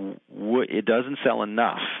that it doesn't sell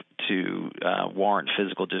enough to warrant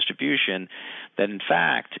physical distribution, that in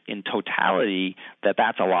fact, in totality,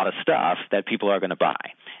 that's a lot of stuff that people are going to buy.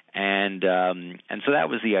 And so that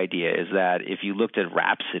was the idea, is that if you looked at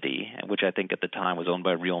Rhapsody, which I think at the time was owned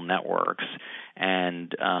by Real Networks,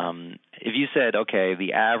 and if you said, okay,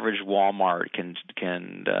 the average Walmart can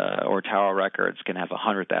or Tower Records can have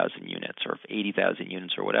 100,000 units or 80,000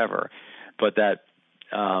 units or whatever, but that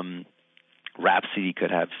Rhapsody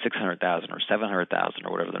could have 600,000 or 700,000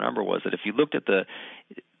 or whatever the number was, that if you looked at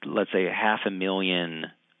let's say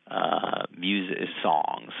 500,000 music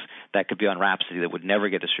songs that could be on Rhapsody that would never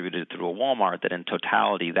get distributed through a Walmart, that in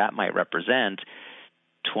totality that might represent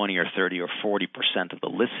 20 or 30 or 40% of the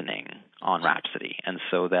listening on Rhapsody. And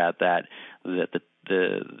so that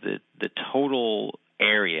the total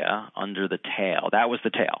area under the tail, that was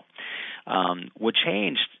the tail. What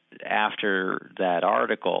changed after that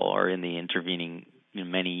article, or in the intervening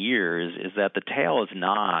many years, is that the tail is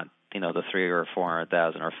not the 300,000 or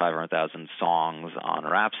 400,000 or 500,000 songs on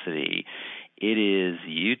Rhapsody.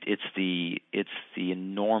 It's the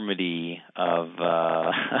enormity of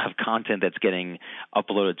content that's getting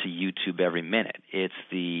uploaded to YouTube every minute. It's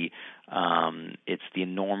the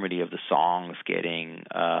enormity of the songs getting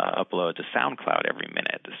uploaded to SoundCloud every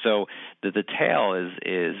minute. So the tail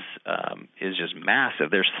is just massive.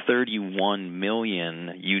 There's 31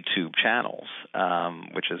 million YouTube channels,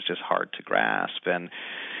 which is just hard to grasp.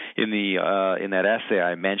 in that essay,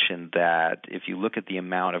 I mentioned that if you look at the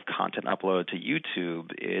amount of content uploaded to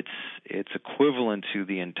YouTube, it's equivalent to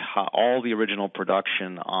all the original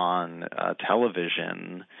production on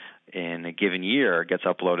television in a given year gets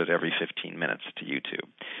uploaded every 15 minutes to YouTube.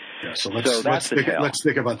 Yeah, so let's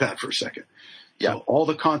think about that for a second. Yeah. So all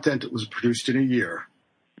the content that was produced in a year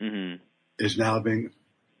is now being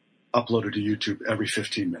uploaded to YouTube every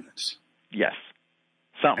 15 minutes. Yes.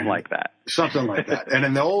 Something like that. And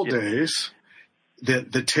in the old days,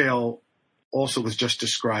 the tail also was just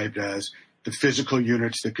described as the physical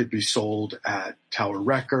units that could be sold at Tower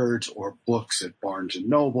Records or books at Barnes &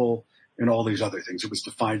 Noble and all these other things. It was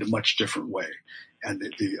defined a much different way. And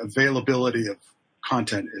the availability of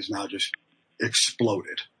content is now just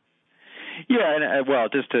exploded. Yeah, and well,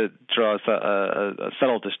 just to draw a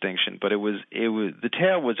subtle distinction, but it was the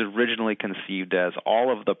tail was originally conceived as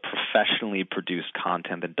all of the professionally produced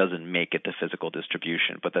content that doesn't make it to physical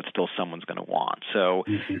distribution, but that still someone's going to want. So,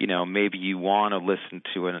 maybe you want to listen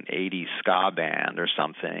to an 80s ska band or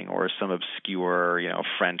something, or some obscure,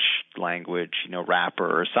 French language, rapper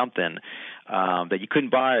or something that you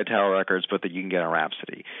couldn't buy at Tower Records, but that you can get on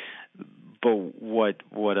Rhapsody. But what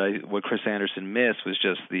Chris Anderson missed was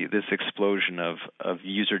just this explosion of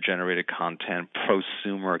user generated content,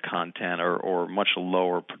 prosumer content, or much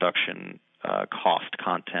lower production cost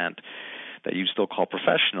content that you still call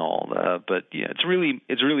professional. But it's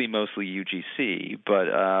really mostly UGC. But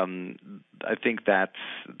I think that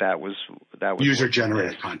was user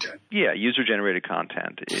generated content. Yeah, user generated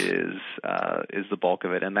content is the bulk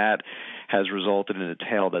of it, and that has resulted in a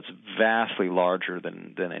tail that's vastly larger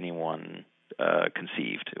than anyone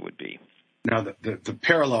conceived it would be. Now, the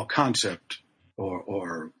parallel concept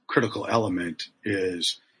or critical element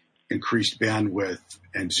is increased bandwidth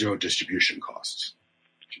and zero distribution costs.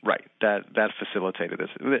 Right. That facilitated this.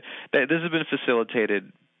 This has been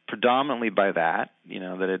facilitated predominantly by that.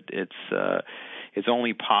 That it's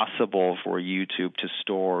only possible for YouTube to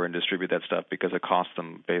store and distribute that stuff because it costs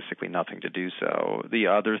them basically nothing to do so. The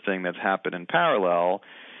other thing that's happened in parallel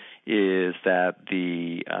is that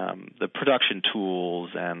the production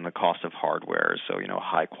tools and the cost of hardware, so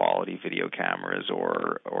high quality video cameras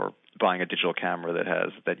or buying a digital camera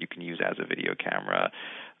that you can use as a video camera,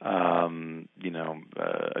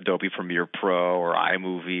 Adobe Premiere Pro or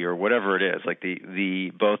iMovie or whatever it is, like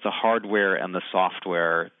both the hardware and the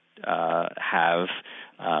software have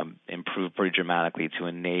improved pretty dramatically to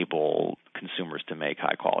enable consumers to make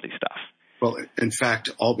high quality stuff. Well, in fact,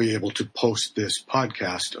 I'll be able to post this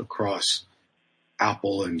podcast across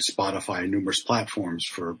Apple and Spotify and numerous platforms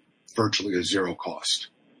for virtually a zero cost.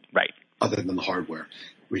 Right. Other than the hardware.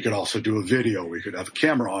 We could also do a video. We could have a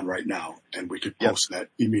camera on right now, and we could post that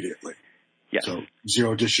immediately. Yes. So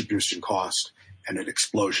zero distribution cost and an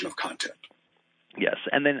explosion of content. Yes.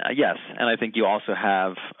 And then, and I think you also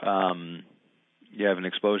have an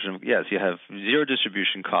explosion of, you have zero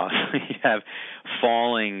distribution costs, you have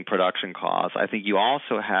falling production costs. I think you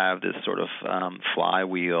also have this sort of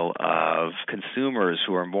flywheel of consumers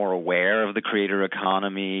who are more aware of the creator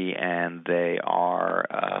economy, and they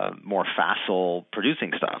are more facile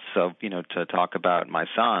producing stuff. So, to talk about my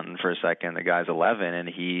son for a second, the guy's 11, and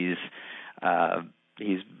he's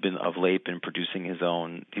been of late producing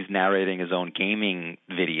he's narrating his own gaming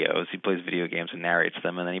videos. He plays video games and narrates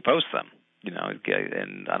them, and then he posts them.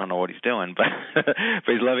 And I don't know what he's doing, but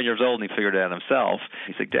he's 11 years old and he figured it out himself.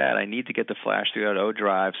 He's like, Dad, I need to get the Flash 3.0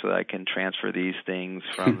 drive so that I can transfer these things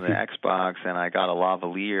from the Xbox, and I got a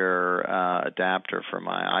lavalier adapter for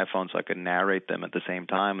my iPhone so I can narrate them at the same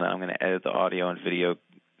time. Then I'm going to edit the audio and video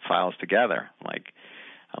files together.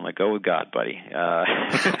 I'm like, go with God, buddy.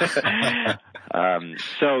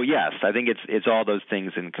 So yes, I think it's all those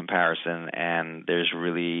things in comparison, and there's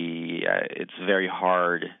really it's very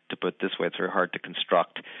hard to put this way. It's very hard to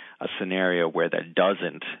construct a scenario where that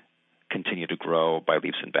doesn't continue to grow by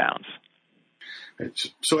leaps and bounds.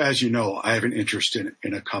 So as you know, I have an interest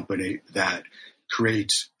in a company that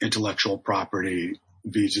creates intellectual property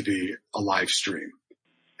vis-a-vis a live stream,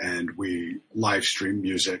 and we live stream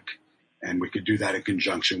music. And we could do that in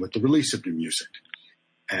conjunction with the release of new music.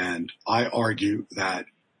 And I argue that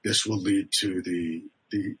this will lead to the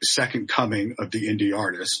second coming of the indie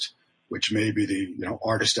artist, which may be the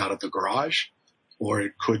artist out of the garage, or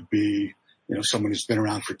it could be someone who's been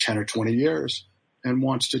around for 10 or 20 years and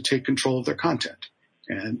wants to take control of their content.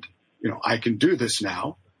 And I can do this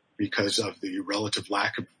now because of the relative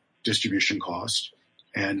lack of distribution cost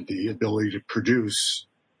and the ability to produce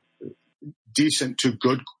decent to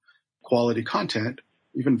good quality content,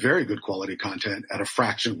 even very good quality content, at a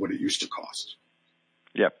fraction of what it used to cost.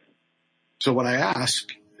 Yep. So what I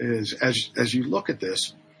ask is, as you look at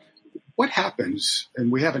this, what happens,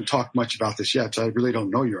 and we haven't talked much about this yet, so I really don't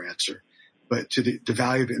know your answer, but to the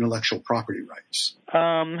value of intellectual property rights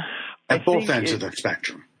at both ends of the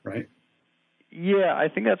spectrum, right? Yeah, I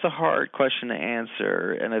think that's a hard question to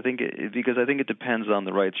answer, and I think because I think it depends on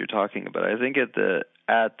the rights you're talking about. I think at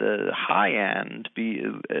the high end,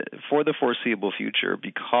 for the foreseeable future,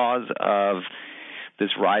 because of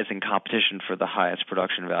this rising competition for the highest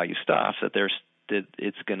production value stuff, that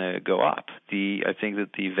it's going to go up. I think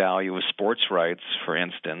that the value of sports rights, for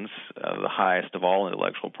instance, the highest of all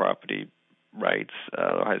intellectual property rights,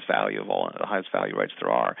 the highest value rights there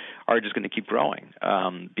are just going to keep growing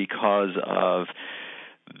because of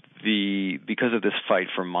this fight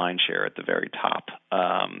for mind share at the very top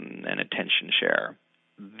and attention share.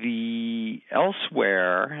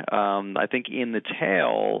 Elsewhere, I think in the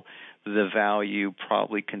tail, the value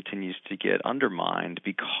probably continues to get undermined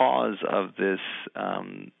because of this,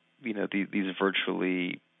 these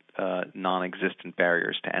virtually non-existent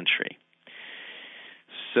barriers to entry.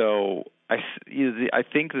 So I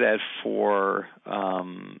think that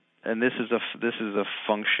and this is a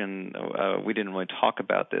function. We didn't really talk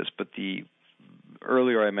about this, but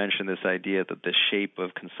earlier I mentioned this idea that the shape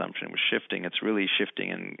of consumption was shifting. It's really shifting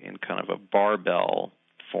in kind of a barbell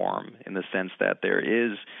form, in the sense that there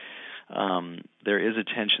is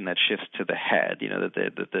attention that shifts to the head.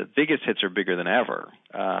 That the biggest hits are bigger than ever,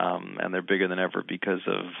 and they're bigger than ever because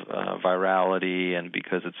of virality and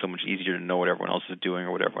because it's so much easier to know what everyone else is doing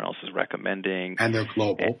or what everyone else is recommending. And they're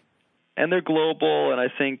global. And they're global, and I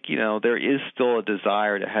think, there is still a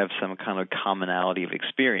desire to have some kind of commonality of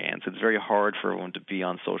experience. It's very hard for everyone to be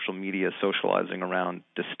on social media socializing around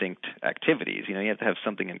distinct activities. You have to have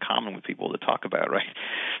something in common with people to talk about, right?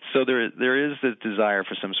 So there is this desire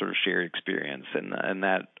for some sort of shared experience, and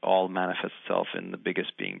that all manifests itself in the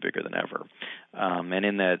biggest being bigger than ever. And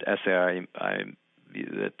in that essay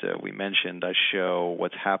that we mentioned, I show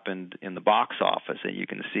what's happened in the box office, and you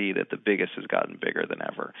can see that the biggest has gotten bigger than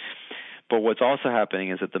ever. But what's also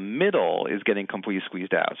happening is that the middle is getting completely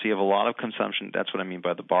squeezed out. So you have a lot of consumption. That's what I mean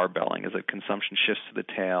by the barbelling, is that consumption shifts to the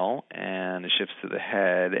tail and it shifts to the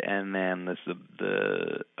head, and then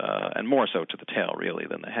and more so to the tail really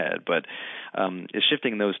than the head. But it's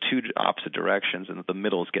shifting in those two opposite directions, and that the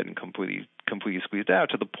middle is getting completely squeezed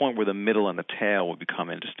out to the point where the middle and the tail will become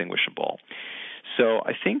indistinguishable. So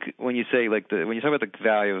I think when you say when you talk about the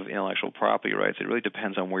value of intellectual property rights, it really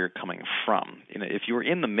depends on where you're coming from. If you're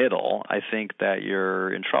in the middle, I think that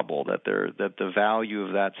you're in trouble. That the value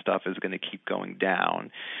of that stuff is going to keep going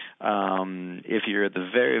down. If you're at the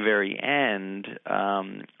very, very end,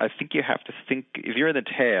 I think you have to think. If you're in the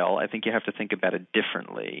tail, I think you have to think about it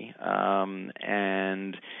differently,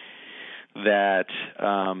 and that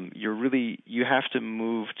you have to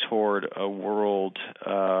move toward a world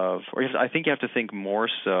of, I think you have to think more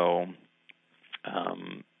so.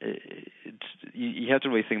 You have to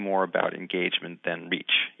really think more about engagement than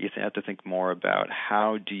reach. You have to think more about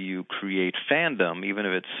how do you create fandom, even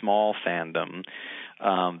if it's small fandom,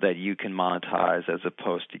 that you can monetize, as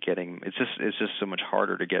opposed to getting. It's just so much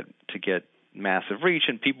harder to get massive reach,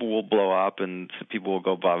 and people will blow up, and people will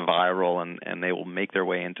go viral, and they will make their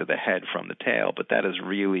way into the head from the tail. But that is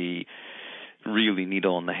really, really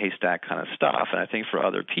needle in the haystack kind of stuff. And I think for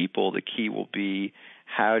other people, the key will be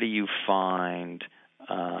how do you find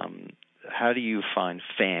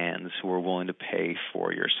fans who are willing to pay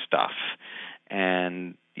for your stuff?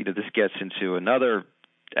 And this gets into another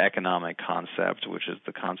economic concept, which is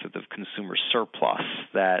the concept of consumer surplus.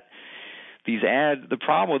 That the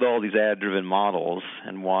problem with all these ad-driven models,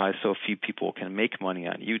 and why so few people can make money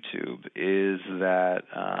on YouTube, is that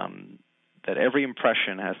every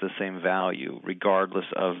impression has the same value, regardless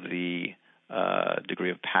of the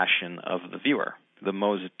degree of passion of the viewer. The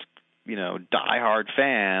most diehard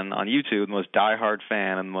fan on YouTube, the most diehard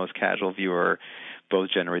fan, and the most casual viewer both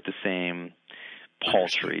generate the same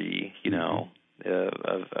paltry,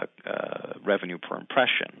 revenue per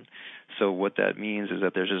impression. So what that means is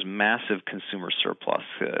that there's this massive consumer surplus,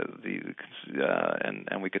 and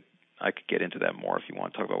I could get into that more if you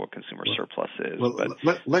want to talk about what consumer surplus is. Well,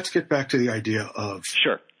 let's get back to the idea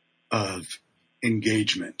of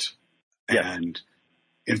engagement and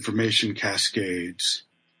information cascades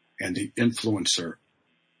and the influencer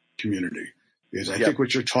community, because I think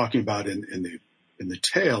what you're talking about in the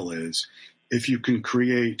tail is, if you can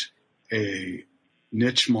create a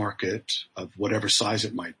niche market of whatever size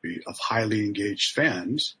it might be of highly engaged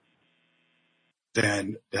fans,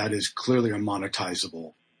 then that is clearly a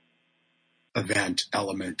monetizable event,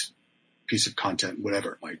 element, piece of content,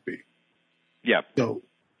 whatever it might be. Yeah. So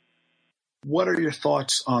what are your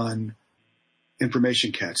thoughts on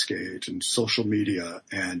information cascades and social media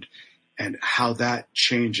and and how that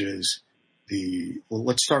changes well,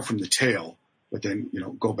 let's start from the tail, but then,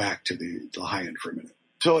 go back to the high end for a minute.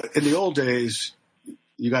 So in the old days,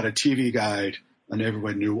 you got a TV guide and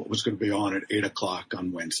everyone knew what was going to be on at 8:00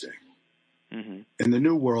 on Wednesday. Mm-hmm. In the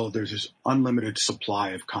new world, there's this unlimited supply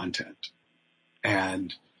of content,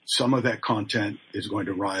 and some of that content is going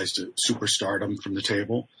to rise to superstardom from the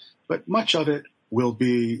table, but much of it will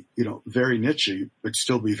be, very niche-y, but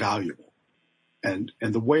still be valuable. And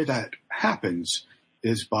the way that happens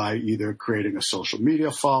is by either creating a social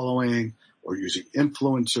media following or using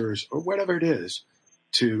influencers or whatever it is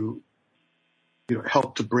to,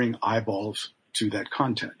 help to bring eyeballs to that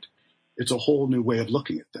content. It's a whole new way of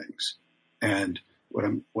looking at things. And what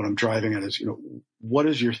I'm driving at is, what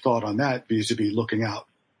is your thought on that vis-a-vis looking out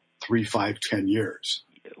 3, 5, 10 years?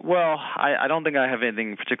 Well, I don't think I have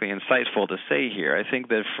anything particularly insightful to say here. I think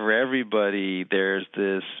that for everybody, there's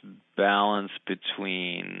this balance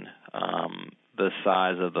between the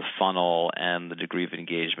size of the funnel and the degree of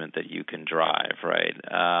engagement that you can drive, right?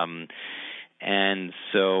 And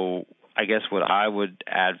so I guess what I would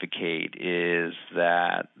advocate is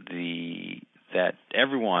that that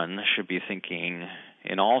everyone should be thinking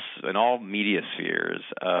in all media spheres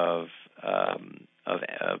of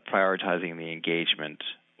prioritizing the engagement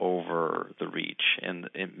over the reach, and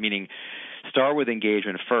meaning start with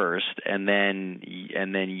engagement first, and then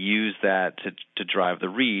use that to drive the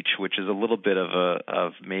reach, which is a little bit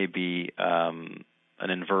of maybe an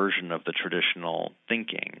inversion of the traditional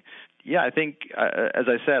thinking. Yeah, I think as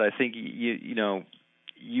I said, I think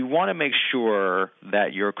you want to make sure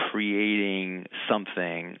that you're creating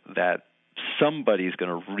something that somebody's going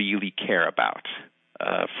to really care about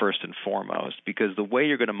first and foremost, because the way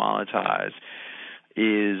you're going to monetize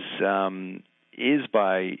is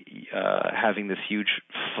by having this huge,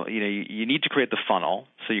 you need to create the funnel,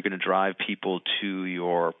 so you're going to drive people to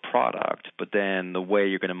your product, but then the way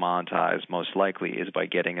you're going to monetize most likely is by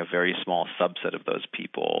getting a very small subset of those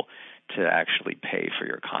people to actually pay for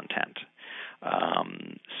your content.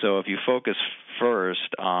 So if you focus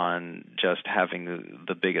first on just having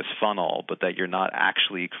the biggest funnel, but that you're not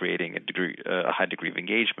actually creating a high degree of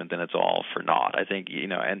engagement, then it's all for naught. I think,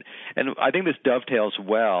 and I think this dovetails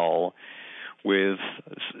well with,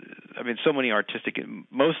 so many artistic,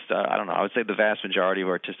 I would say the vast majority of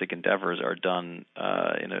artistic endeavors are done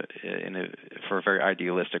for very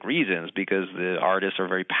idealistic reasons, because the artists are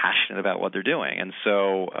very passionate about what they're doing. And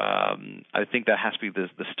so I think that has to be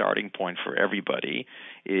the starting point for everybody,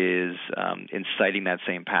 is inciting that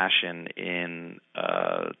same passion in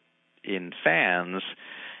fans,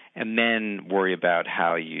 and then worry about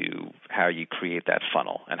how you create that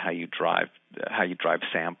funnel and how you drive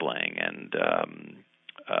sampling. And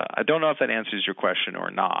I don't know if that answers your question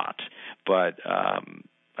or not, but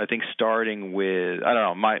I think starting with,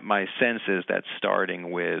 my sense is that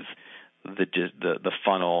starting with the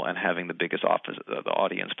funnel and having the biggest the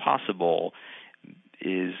audience possible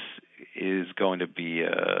is going to be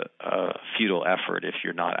a futile effort if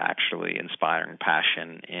you're not actually inspiring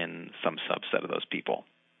passion in some subset of those people.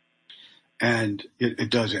 And it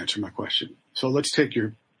does answer my question. So let's take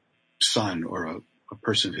your son, or a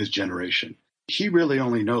person of his generation. He really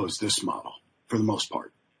only knows this model for the most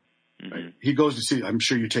part. Mm-hmm. Right? He goes to see, I'm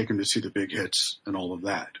sure you take him to see the big hits and all of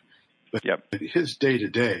that. But his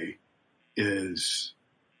day-to-day is,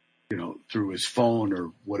 through his phone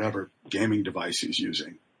or whatever gaming device he's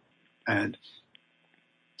using. And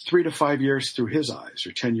 3 to 5 years through his eyes,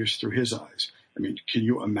 or 10 years through his eyes. Can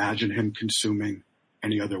you imagine him consuming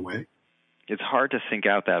any other way? It's hard to think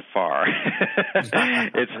out that far.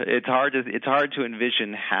 It's hard to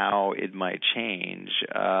envision how it might change.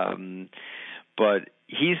 But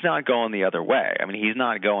he's not going the other way. He's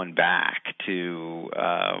not going back to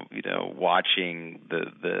watching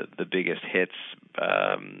the biggest hits,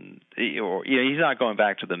 or he's not going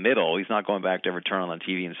back to the middle. He's not going back to ever turn on the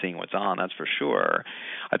TV and seeing what's on. That's for sure.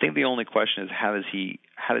 I think the only question is how does he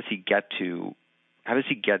get to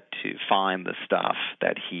find the stuff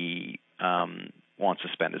that he wants to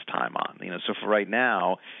spend his time on. So for right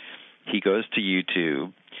now, he goes to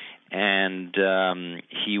YouTube and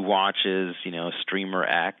he watches, Streamer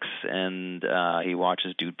X, and he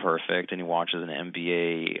watches Dude Perfect, and he watches an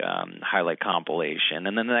NBA highlight compilation,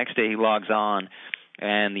 and then the next day he logs on,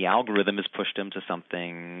 and the algorithm has pushed him to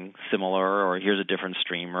something similar, or here's a different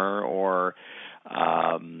streamer, or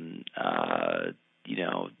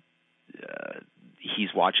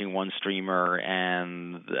he's watching one streamer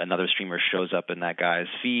and another streamer shows up in that guy's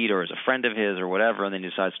feed or is a friend of his or whatever, and then he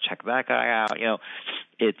decides to check that guy out.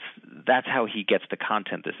 That's how he gets the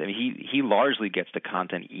content. He largely gets the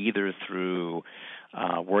content either through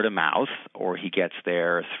word of mouth, or he gets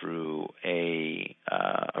there through a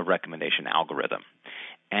recommendation algorithm.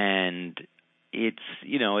 And it's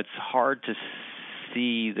hard to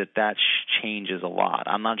see that changes a lot.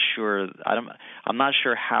 I'm not sure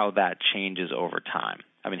how that changes over time.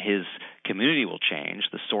 I mean, his community will change,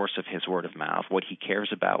 the source of his word of mouth, what he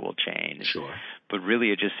cares about will change. Sure. But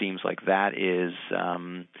really, it just seems like that is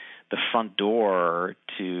the front door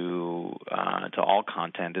to all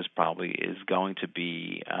content is going to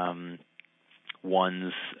be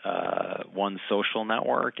one's social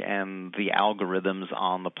network and the algorithms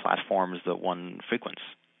on the platforms that one frequents.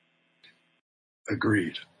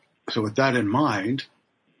 Agreed. So with that in mind,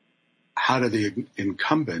 how do the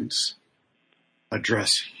incumbents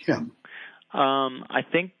address him? I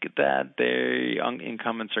think that the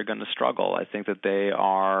incumbents are going to struggle. I think that they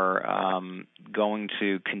are going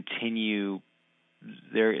to continue.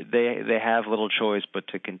 They have little choice but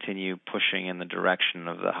to continue pushing in the direction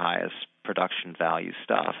of the highest production value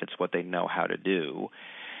stuff. It's what they know how to do,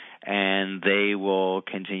 and they will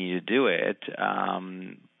continue to do it.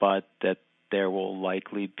 But that there will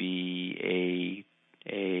likely be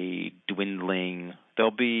a dwindling.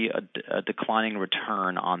 There'll be a declining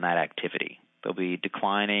return on that activity. There'll be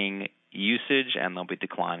declining usage and there'll be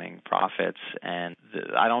declining profits, and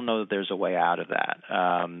I don't know that there's a way out of that.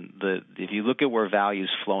 If you look at where value is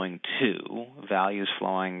flowing to, value is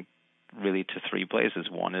flowing really to three places.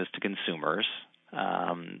 One is to consumers,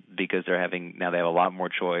 because they have a lot more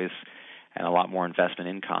choice and a lot more investment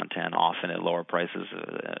in content, often at lower prices,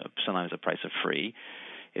 sometimes the price of free.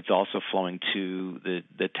 It's also flowing to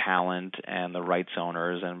the talent and the rights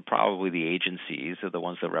owners and probably the agencies are the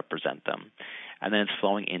ones that represent them. And then it's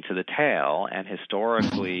flowing into the tail. And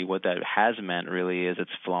historically, what that has meant really is it's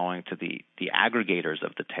flowing to the aggregators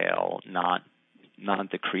of the tail, not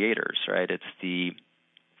the creators, right? It's the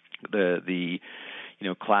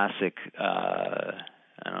classic.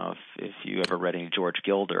 I don't know if you ever read any George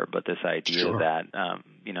Gilder, but this idea Sure. that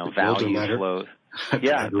value flows.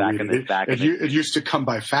 Yeah, it used to come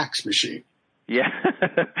by fax machine. Yeah,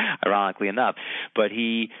 ironically enough, but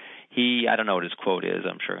he I don't know what his quote is.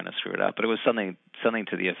 I'm sure I'm going to screw it up, but it was something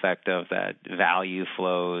to the effect of that value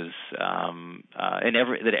flows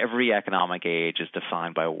that every economic age is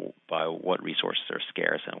defined by what resources are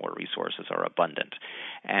scarce and what resources are abundant,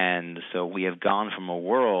 and so we have gone from a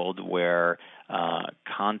world where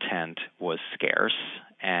content was scarce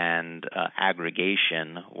and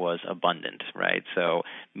aggregation was abundant, right? So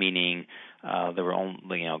meaning there were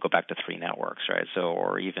only, go back to three networks, right? So,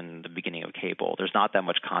 or even the beginning of cable. There's not that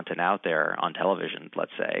much content out there on television,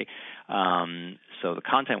 let's say. So the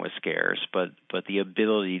content was scarce, but the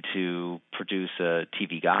ability to produce a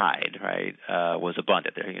TV guide, right, was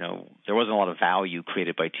abundant. There wasn't a lot of value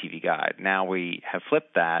created by TV guide. Now we have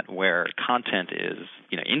flipped that, where content is,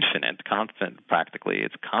 infinite. Content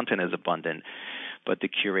is abundant, but the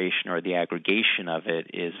curation or the aggregation of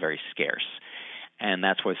it is very scarce. And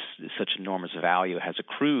that's why such enormous value has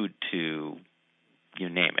accrued to, you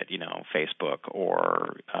name it, Facebook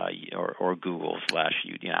or Google /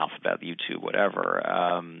 Alphabet, YouTube, whatever.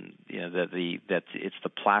 That it's the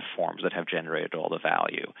platforms that have generated all the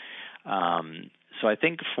value. So I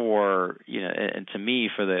think and to me,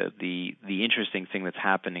 for the interesting thing that's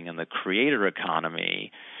happening in the creator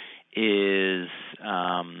economy is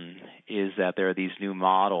that there are these new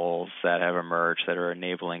models that have emerged that are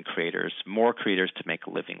enabling more creators to make a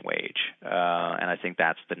living wage, and I think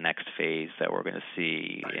that's the next phase that we're going to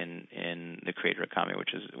see in the creator economy,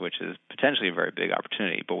 which is potentially a very big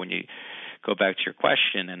opportunity. But when you go back to your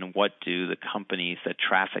question, and what do the companies that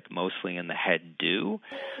traffic mostly in the head do?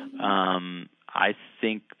 I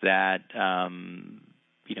think that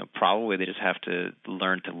probably they just have to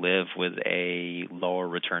learn to live with a lower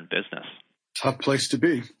return business. Tough place to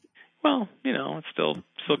be. Well, it still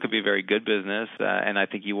could be a very good business, and I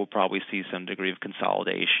think you will probably see some degree of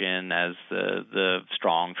consolidation as the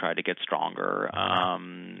strong try to get stronger.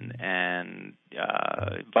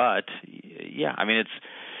 But yeah, I mean,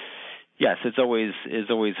 it's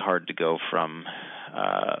always hard to go from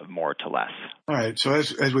more to less. All right. So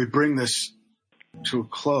as we bring this to a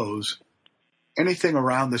close, anything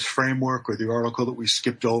around this framework or the article that we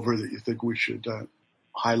skipped over that you think we should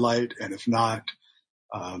highlight? And if not,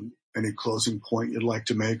 any closing point you'd like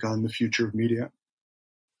to make on the future of media?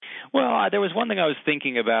 Well, there was one thing I was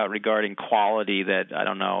thinking about regarding quality that I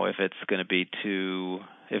don't know if it's going to be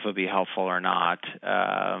if it'll be helpful or not,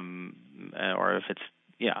 or if it's,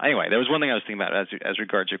 anyway, there was one thing I was thinking about as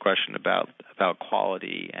regards your question about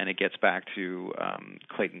quality, and it gets back to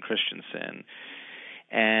Clayton Christensen.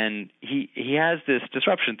 And he has this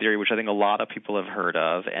disruption theory, which I think a lot of people have heard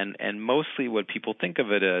of, and mostly what people think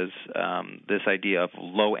of it as this idea of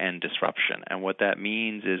low-end disruption. And what that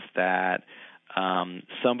means is that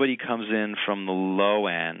somebody comes in from the low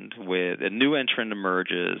end with a new entrant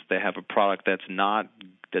emerges. They have a product that's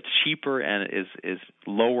cheaper and is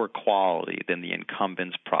lower quality than the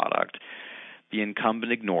incumbent's product. The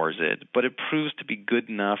incumbent ignores it, but it proves to be good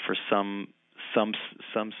enough for some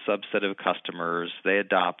subset of customers. They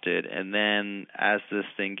adopt it, and then as this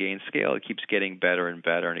thing gains scale, it keeps getting better and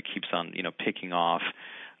better, and it keeps on picking off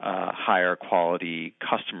higher quality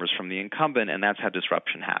customers from the incumbent, and that's how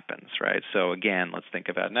disruption happens, right? So again, let's think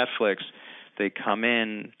about Netflix. They come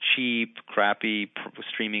in cheap, crappy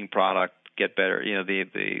streaming product, get better.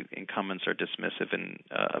 The incumbents are dismissive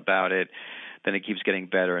about it. Then it keeps getting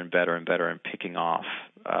better and better and better and picking off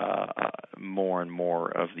more and more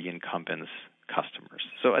of the incumbents' customers.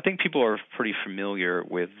 So I think people are pretty familiar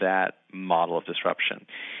with that model of disruption.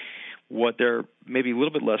 What they're maybe a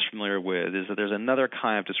little bit less familiar with is that there's another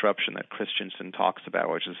kind of disruption that Christensen talks about,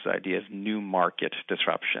 which is the idea of new market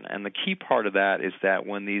disruption. And the key part of that is that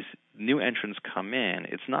when these new entrants come in,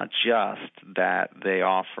 it's not just that they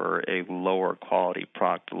offer a lower quality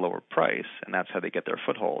product at a lower price, and that's how they get their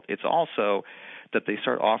foothold. It's also that they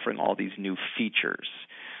start offering all these new features.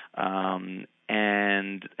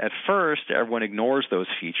 And at first, everyone ignores those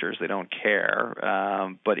features. They don't care.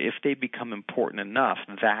 But if they become important enough,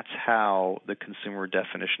 that's how the consumer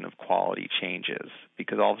definition of quality changes,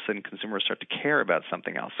 because all of a sudden consumers start to care about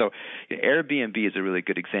something else. So Airbnb is a really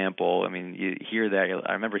good example. I mean, you hear that.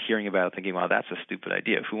 I remember hearing about it thinking, well, that's a stupid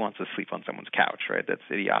idea. Who wants to sleep on someone's couch, right? That's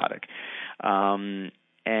idiotic. And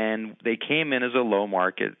they came in as a low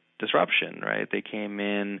market disruption, right? They came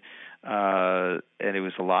in and it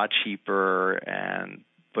was a lot cheaper,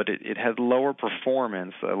 but it had lower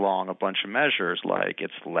performance along a bunch of measures, like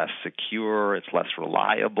it's less secure, it's less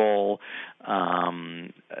reliable.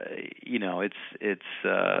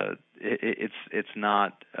 It's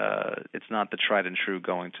not the tried and true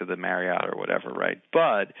going to the Marriott or whatever, right?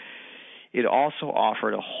 But it also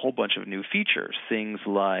offered a whole bunch of new features, things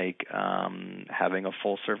like having a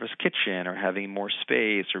full-service kitchen, or having more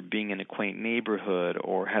space, or being in a quaint neighborhood,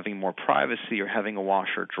 or having more privacy, or having a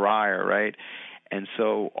washer-dryer, right? And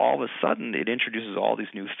so all of a sudden it introduces all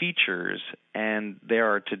these new features, and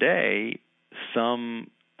there are today some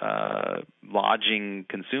lodging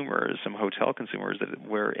consumers, some hotel consumers,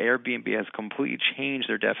 where Airbnb has completely changed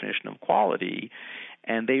their definition of quality,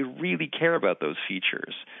 and they really care about those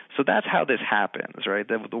features. So that's how this happens, right?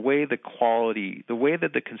 The way that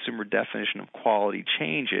the consumer definition of quality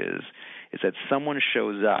changes is that someone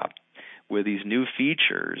shows up with these new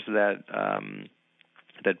features that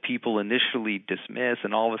people initially dismiss,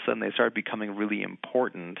 and all of a sudden they start becoming really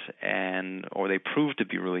important, or they prove to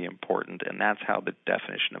be really important, and that's how the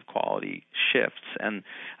definition of quality shifts. And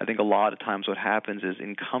I think a lot of times what happens is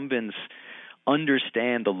incumbents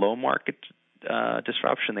understand the low market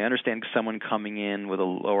disruption. They understand someone coming in with a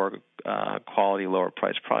lower quality, lower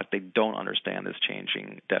priced product. They don't understand this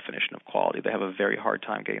changing definition of quality. They have a very hard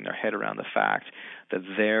time getting their head around the fact that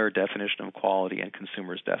their definition of quality and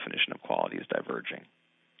consumers' definition of quality is diverging.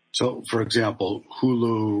 So, for example,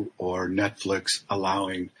 Hulu or Netflix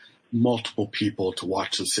allowing multiple people to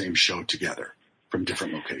watch the same show together from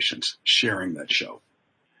different locations, sharing that show.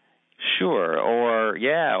 Sure.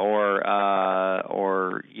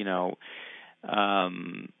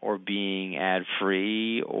 Or being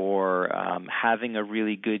ad-free, or having a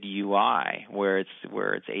really good UI where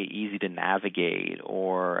it's easy to navigate,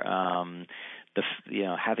 or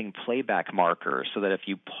having playback markers so that if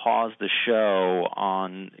you pause the show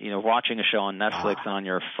watching a show on Netflix on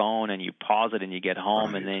your phone, and you pause it and you get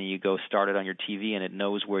home, and then you go start it on your TV and it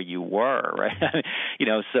knows where you were, right?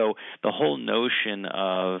 So the whole notion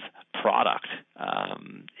of product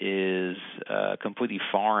is completely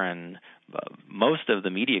foreign. Most of the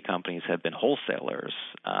media companies have been wholesalers.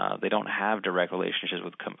 They don't have direct relationships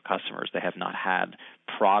with customers. They have not had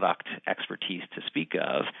product expertise to speak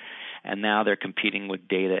of. And now they're competing with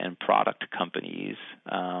data and product companies,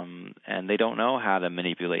 and they don't know how to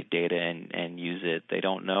manipulate data and use it. They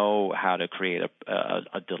don't know how to create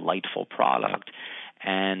a delightful product,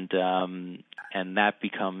 and that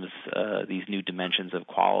becomes these new dimensions of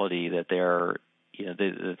quality that they're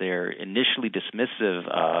initially dismissive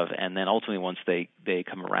of, and then ultimately once they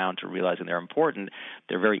come around to realizing they're important,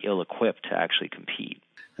 they're very ill-equipped to actually compete.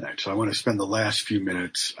 All right, so I want to spend the last few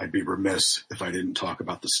minutes. I'd be remiss if I didn't talk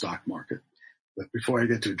about the stock market. But before I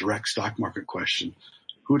get to a direct stock market question,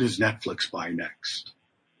 who does Netflix buy next?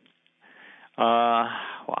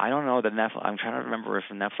 Well, I don't know that Netflix. I'm trying to remember if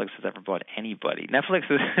Netflix has ever bought anybody. Netflix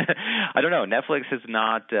is. I don't know. Netflix is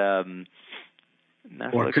not.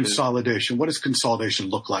 Netflix or consolidation. What does consolidation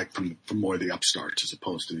look like from more of the upstarts as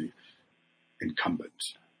opposed to the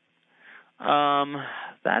incumbents?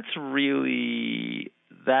 That's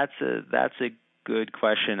a good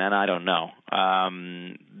question, and I don't know.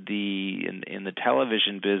 In the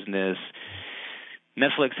television business,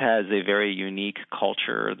 Netflix has a very unique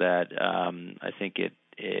culture that I think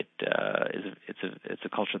it's a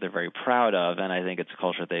culture they're very proud of, and I think it's a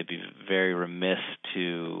culture they'd be very remiss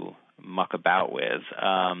to muck about with.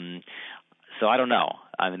 So I don't know.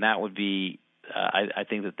 I mean, that would be. I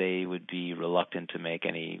think that they would be reluctant to make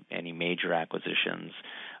any major acquisitions.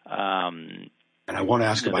 And I won't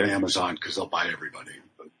ask about Amazon because they'll buy everybody.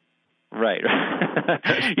 But. Right.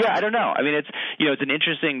 Yeah, I don't know. I mean, it's an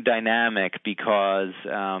interesting dynamic because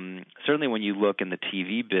certainly when you look in the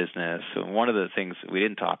TV business, one of the things we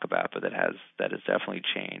didn't talk about, but that has definitely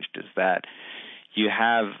changed, is that you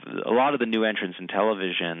have a lot of the new entrants in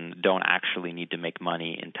television don't actually need to make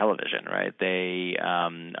money in television, right? They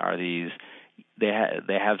are these.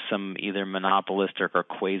 They have some either monopolistic or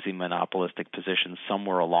quasi-monopolistic positions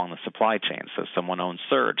somewhere along the supply chain. So someone owns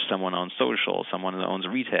search, someone owns social, someone owns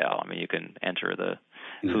retail. I mean, you can enter the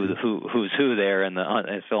who's who there and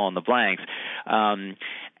fill in the blanks.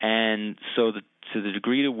 And so to the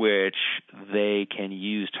degree to which they can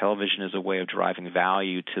use television as a way of driving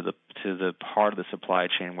value to the part of the supply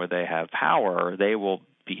chain where they have power, they will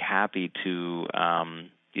be happy to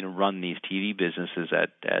run these TV businesses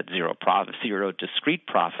at zero profit, zero discrete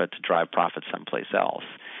profit to drive profit someplace else.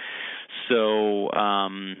 So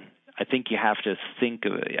I think you have to think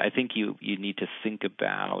of it. I think you need to think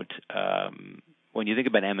about when you think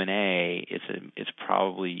about M&A, it's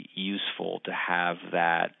probably useful to have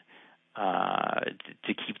that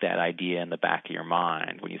to keep that idea in the back of your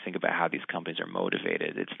mind when you think about how these companies are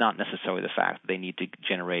motivated. It's not necessarily the fact that they need to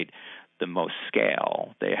generate the most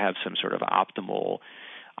scale. They have some sort of optimal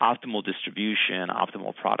distribution,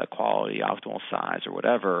 optimal product quality, optimal size, or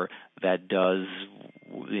whatever that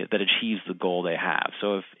achieves the goal they have.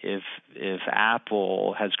 So if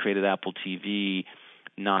Apple has created Apple TV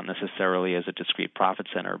not necessarily as a discrete profit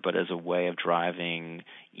center, but as a way of driving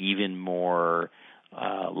even more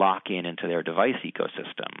lock-in into their device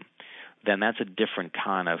ecosystem, then that's a different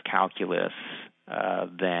kind of calculus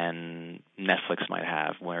than Netflix might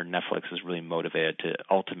have, where Netflix is really motivated to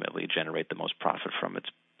ultimately generate the most profit from its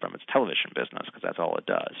television business, because that's all it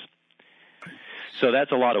does. So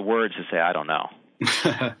that's a lot of words to say I don't know.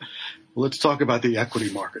 Let's talk about the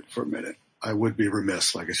equity market for a minute. I would be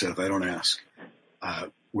remiss, like I said, if I don't ask.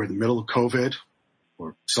 We're in the middle of COVID,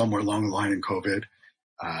 or somewhere along the line in COVID.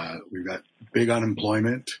 We've got big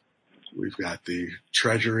unemployment. We've got the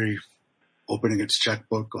Treasury opening its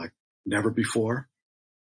checkbook like never before.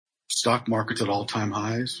 Stock market's at all-time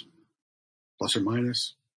highs, plus or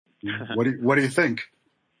minus. What do you think?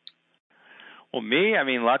 Well, me, I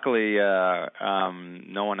mean, luckily,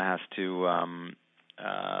 no one has to,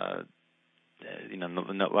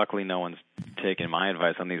 luckily no one's taken my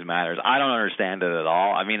advice on these matters. I don't understand it at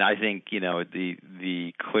all. I mean, I think,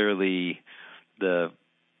 clearly the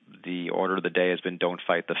order of the day has been don't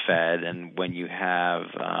fight the Fed. And when you have,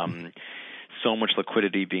 so much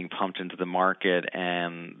liquidity being pumped into the market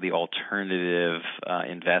and the alternative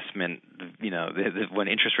investment, when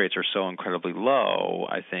interest rates are so incredibly low,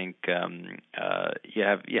 I think you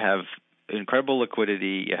have incredible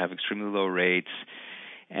liquidity, you have extremely low rates,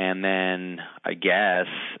 and then I guess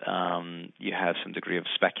you have some degree of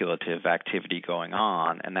speculative activity going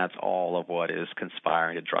on, and that's all of what is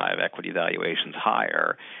conspiring to drive equity valuations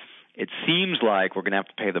higher. It seems like we're going to have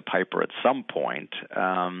to pay the piper at some point.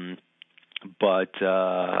 But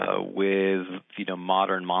with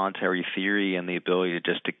modern monetary theory and the ability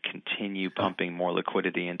to continue pumping more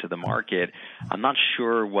liquidity into the market, I'm not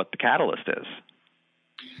sure what the catalyst is.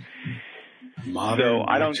 So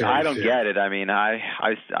I don't get it. I mean, I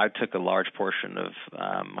took a large portion of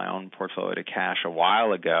my own portfolio to cash a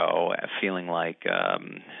while ago, feeling like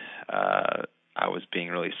I was being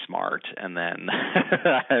really smart, and then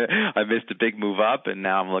I missed a big move up, and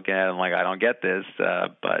now I'm looking at it, I'm like, I don't get this,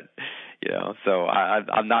 but. So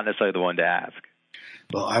I'm not necessarily the one to ask.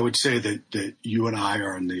 Well, I would say that you and I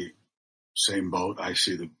are in the same boat. I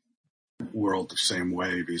see the world the same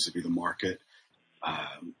way vis-a-vis the market.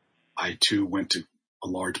 I, too, went to a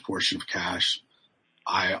large portion of cash.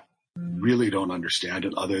 I really don't understand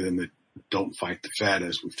it other than the don't fight the Fed,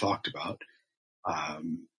 as we've talked about.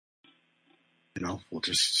 We'll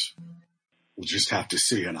just have to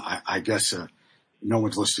see. And I guess no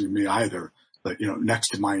one's listening to me either. But, next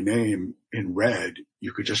to my name in red,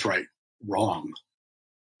 you could just write wrong.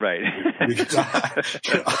 Right. Because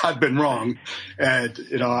I've been wrong. And,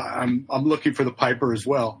 I'm looking for the Piper as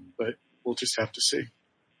well, but we'll just have to see.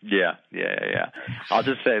 Yeah. I'll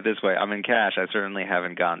just say it this way. I'm in cash. I certainly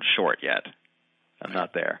haven't gone short yet. I'm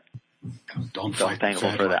not there. Don't so fight I'm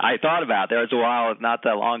thankful the for that. I thought about it. There was a while, not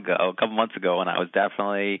that long ago, a couple months ago, when I was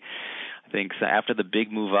definitely, I think, after the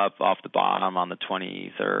big move up off the bottom on the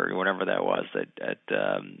 23rd, whatever that was,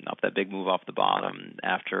 off that big move off the bottom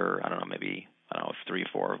after, I don't know, 3 or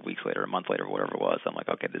 4 weeks later, a month later, whatever it was. I'm like,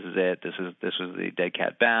 okay, this is it. This was the dead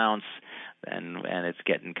cat bounce, and it's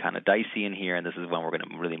getting kind of dicey in here, and this is when we're going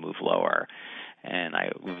to really move lower. And I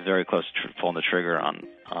was very close to pulling the trigger on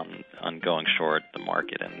going short the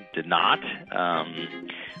market, and did not.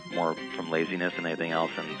 More from laziness than anything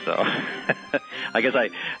else, and so I guess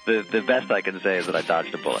the best I can say is that I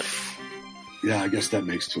dodged a bullet. Yeah, I guess that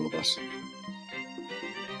makes two of us.